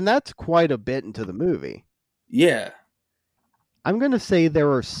 and that's quite a bit into the movie. Yeah. I'm going to say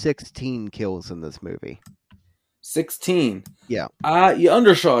there are 16 kills in this movie. 16. Yeah. You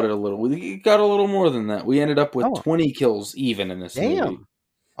undershot it a little. We got a little more than that. We ended up with 20 kills even in this movie. Damn.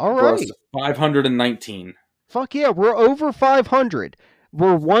 All right. 519. Fuck yeah, we're over 500.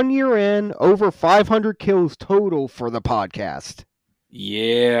 We're 1 year in, over 500 kills total for the podcast.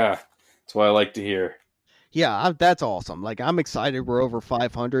 Yeah. That's what I like to hear. Yeah, that's awesome. I'm excited we're over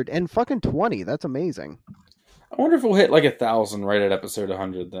 500 and fucking 20. That's amazing. I wonder if we'll hit 1,000 right at episode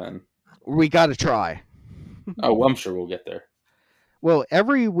 100 then. We got to try. Oh, I'm sure we'll get there. Well,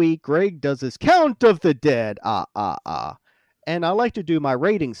 every week Greg does his Count of the Dead. And I like to do my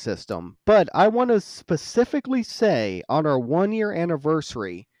rating system, but I want to specifically say on our 1 year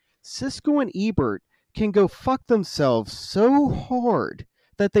anniversary, Siskel and Ebert can go fuck themselves so hard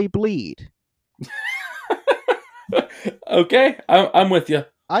that they bleed. Okay, I'm with you.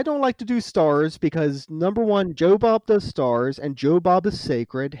 I don't like to do stars because, number one, Joe Bob does stars, and Joe Bob is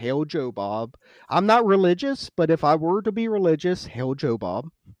sacred. Hail Joe Bob. I'm not religious, but if I were to be religious, hail Joe Bob.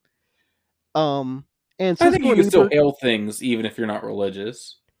 And I think you can still hail things even if you're not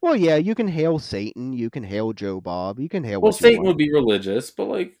religious. Well, yeah, you can hail Satan, you can hail Joe Bob, you can hail. Well, Satan would be religious,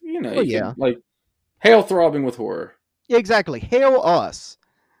 but can, hail Throbbing with Horror. Exactly, hail us.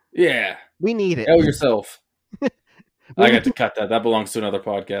 Yeah, we need it. Hail yourself. I got to cut that. That belongs to another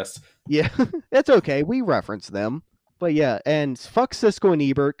podcast. Yeah, it's okay. We reference them. But yeah, and fuck Siskel and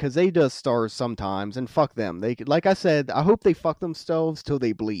Ebert, because they do stars sometimes, and fuck them. They, like I said, I hope they fuck themselves till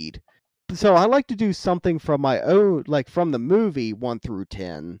they bleed. So I like to do something from my own, from the movie 1 through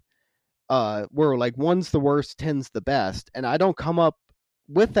 10, where 1's the worst, 10's the best, and I don't come up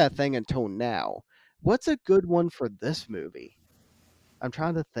with that thing until now. What's a good one for this movie? I'm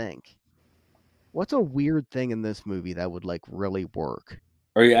trying to think. What's a weird thing in this movie that would really work?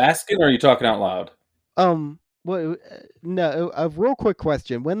 Are you asking or are you talking out loud? Well, no, a real quick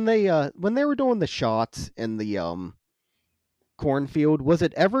question. When they were doing the shots in the cornfield, was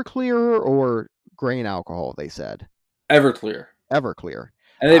it Everclear or grain alcohol, they said? Everclear. Everclear.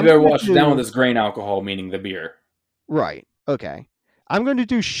 And they better wash it down with this grain alcohol, meaning the beer. Right. Okay. I'm going to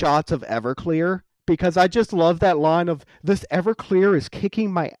do shots of Everclear because I just love that line of, this Everclear is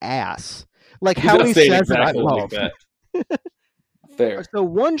kicking my ass. How he says exactly it, I love. Fair. So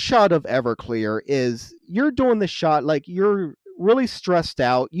one shot of Everclear is you're doing the shot you're really stressed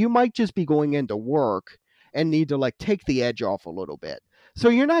out. You might just be going into work and need to take the edge off a little bit. So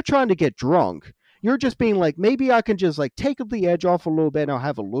you're not trying to get drunk. You're just being maybe I can just take the edge off a little bit and I'll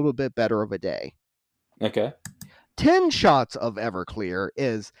have a little bit better of a day. Okay. 10 shots of Everclear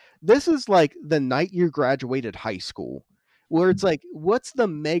is, this is the night you graduated high school. Where it's what's the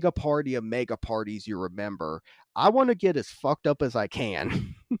mega party of mega parties you remember? I want to get as fucked up as I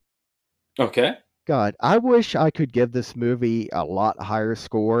can. Okay. God, I wish I could give this movie a lot higher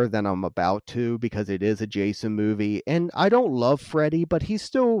score than I'm about to because it is a Jason movie. And I don't love Freddy, but he's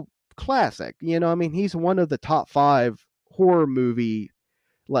still classic. He's one of the top 5 horror movie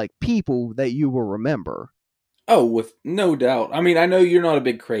people that you will remember. Oh, with no doubt. I know you're not a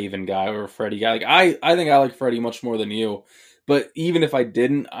big Craven guy or a Freddy guy. I think I like Freddy much more than you. But even if I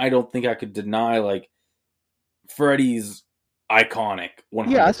didn't, I don't think I could deny Freddy's iconic. 100%.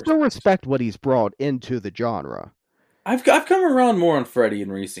 Yeah, I still respect what he's brought into the genre. I've come around more on Freddy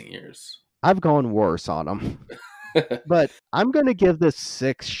in recent years. I've gone worse on him. But I'm going to give this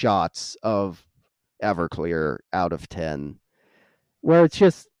 6 shots of Everclear out of 10. Where it's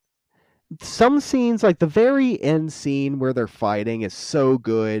just some scenes, the very end scene where they're fighting is so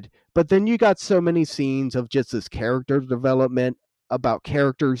good, but then you got so many scenes of just this character development about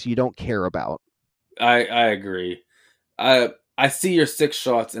characters you don't care about. I agree. I see your 6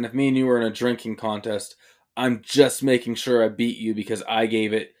 shots, and if me and you were in a drinking contest, I'm just making sure I beat you because I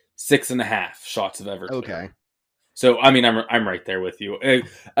gave it 6.5 shots of Everclear. Okay. So, I mean, I'm right there with you.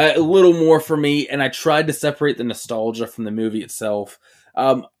 A little more for me, and I tried to separate the nostalgia from the movie itself.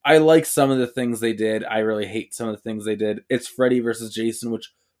 I like some of the things they did. I really hate some of the things they did. It's Freddy versus Jason,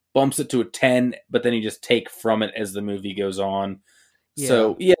 which bumps it to a 10, but then you just take from it as the movie goes on. Yeah.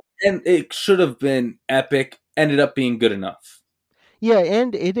 So, yeah, and it should have been epic. Ended up being good enough. Yeah,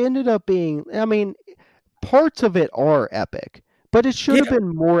 and it ended up being, I mean, parts of it are epic, but it should have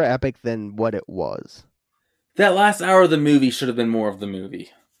been more epic than what it was. That last hour of the movie should have been more of the movie.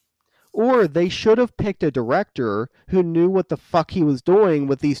 Or they should have picked a director who knew what the fuck he was doing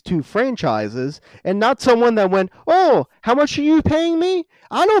with these 2 franchises, and not someone that went, oh, how much are you paying me?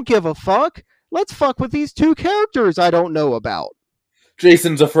 I don't give a fuck. Let's fuck with these 2 characters I don't know about.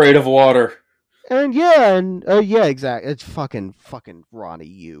 Jason's afraid of water. And yeah, exactly. It's fucking Ronnie,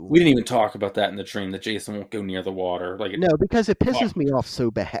 you. We didn't even talk about that in the dream, that Jason won't go near the water. No, because it pisses me off so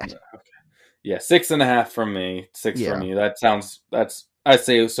bad. Okay. Yeah, 6.5 from me. 6 from you. I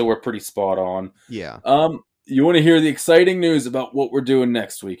say so. We're pretty spot on. Yeah. You want to hear the exciting news about what we're doing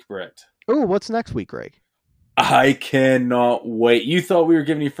next week, Brett? Oh, what's next week, Greg? I cannot wait. You thought we were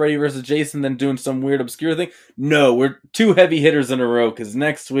giving you Freddy versus Jason, then doing some weird obscure thing? No, we're 2 heavy hitters in a row, because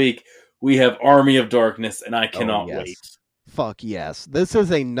next week we have Army of Darkness, and I cannot wait. Fuck yes. This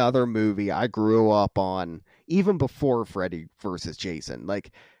is another movie I grew up on, even before Freddy versus Jason.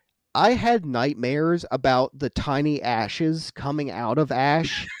 Like, I had nightmares about the tiny ashes coming out of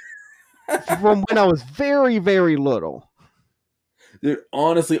Ash from when I was very, very little. Dude,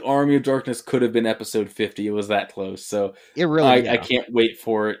 honestly, Army of Darkness could have been episode 50. It was that close. So it really, I can't wait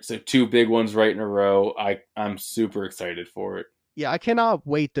for it. So 2 big ones right in a row. I'm super excited for it. Yeah, I cannot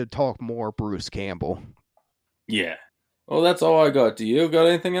wait to talk more Bruce Campbell. Yeah. Well, that's all I got. Do you got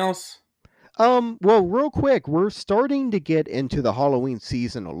anything else? Well, real quick, we're starting to get into the Halloween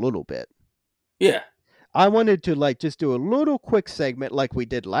season a little bit. Yeah. I wanted to just do a little quick segment like we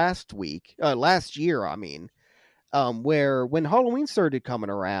did last year, I mean. Where when Halloween started coming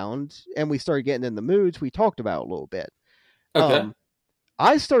around and we started getting in the moods, we talked about it a little bit. Okay.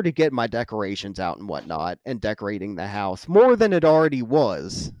 I started getting my decorations out and whatnot and decorating the house more than it already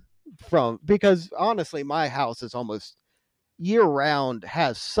was because honestly, my house is almost year round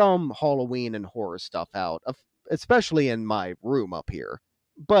has some Halloween and horror stuff out, especially in my room up here.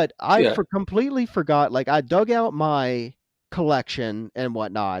 But I completely forgot, I dug out my collection and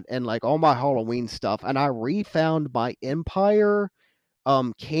whatnot and all my Halloween stuff, and I refound my Empire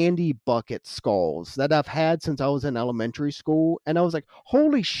candy bucket skulls that I've had since I was in elementary school, and I was like,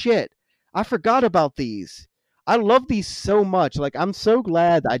 holy shit, I forgot about these. I love these so much. I'm so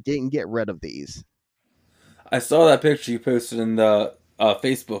glad I didn't get rid of these. I saw that picture you posted in the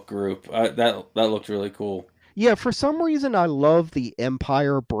Facebook group. That looked really cool. Yeah, for some reason I love the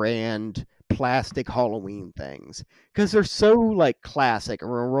Empire brand plastic Halloween things because they're so classic.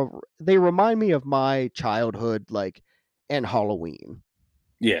 They remind me of my childhood and Halloween.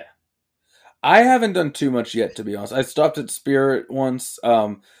 Yeah, I haven't done too much yet, to be honest. I stopped at Spirit once.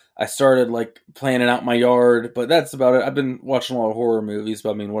 I started planning out my yard, but that's about it. I've been watching a lot of horror movies,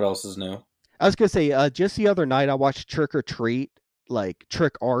 but I mean, what else is new? I was gonna say just the other night I watched Trick or Treat,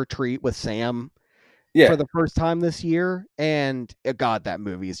 Trick or Treat with Sam. Yeah. For the first time this year, and God, that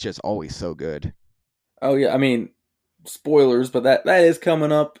movie is just always so good. Oh yeah, I mean, spoilers, but that is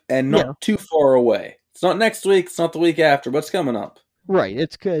coming up and not too far away. It's not next week, it's not the week after, but it's coming up. Right,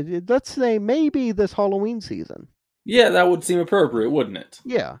 it's good. Let's say maybe this Halloween season. Yeah, that would seem appropriate, wouldn't it?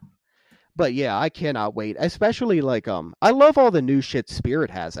 Yeah. But yeah, I cannot wait. Especially I love all the new shit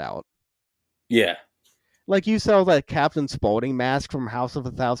Spirit has out. Yeah. You saw that Captain Spaulding mask from House of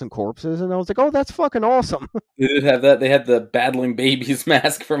a Thousand Corpses, and I was like, oh, that's fucking awesome. They did have that. They had the Battling Babies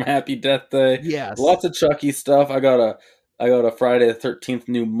mask from Happy Death Day. Yes. Lots of Chucky stuff. I got a Friday the 13th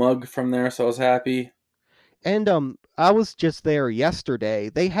new mug from there, so I was happy. And I was just there yesterday.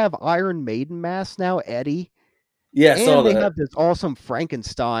 They have Iron Maiden masks now, Eddie. Yeah, I saw that. And they have this awesome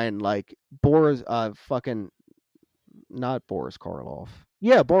Frankenstein, Boris, not Boris Karloff.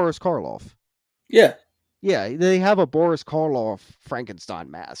 Yeah, Boris Karloff. Yeah. Yeah, they have a Boris Karloff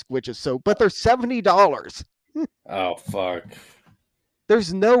Frankenstein mask, which is but they're $70. Oh, fuck.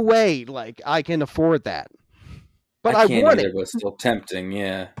 There's no way, I can afford that. But I can't want either, it. but still tempting,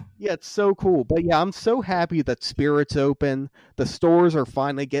 yeah. Yeah, it's so cool. But yeah, I'm so happy that Spirit's open. The stores are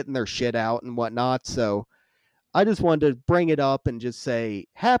finally getting their shit out and whatnot, so I just wanted to bring it up and just say,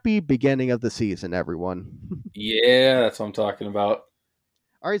 happy beginning of the season, everyone. Yeah, that's what I'm talking about.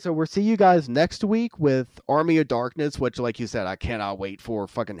 All right, so we'll see you guys next week with Army of Darkness, which, like you said, I cannot wait for.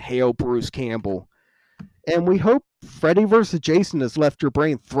 Fucking hail Bruce Campbell. And we hope Freddy vs. Jason has left your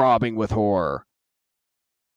brain throbbing with horror.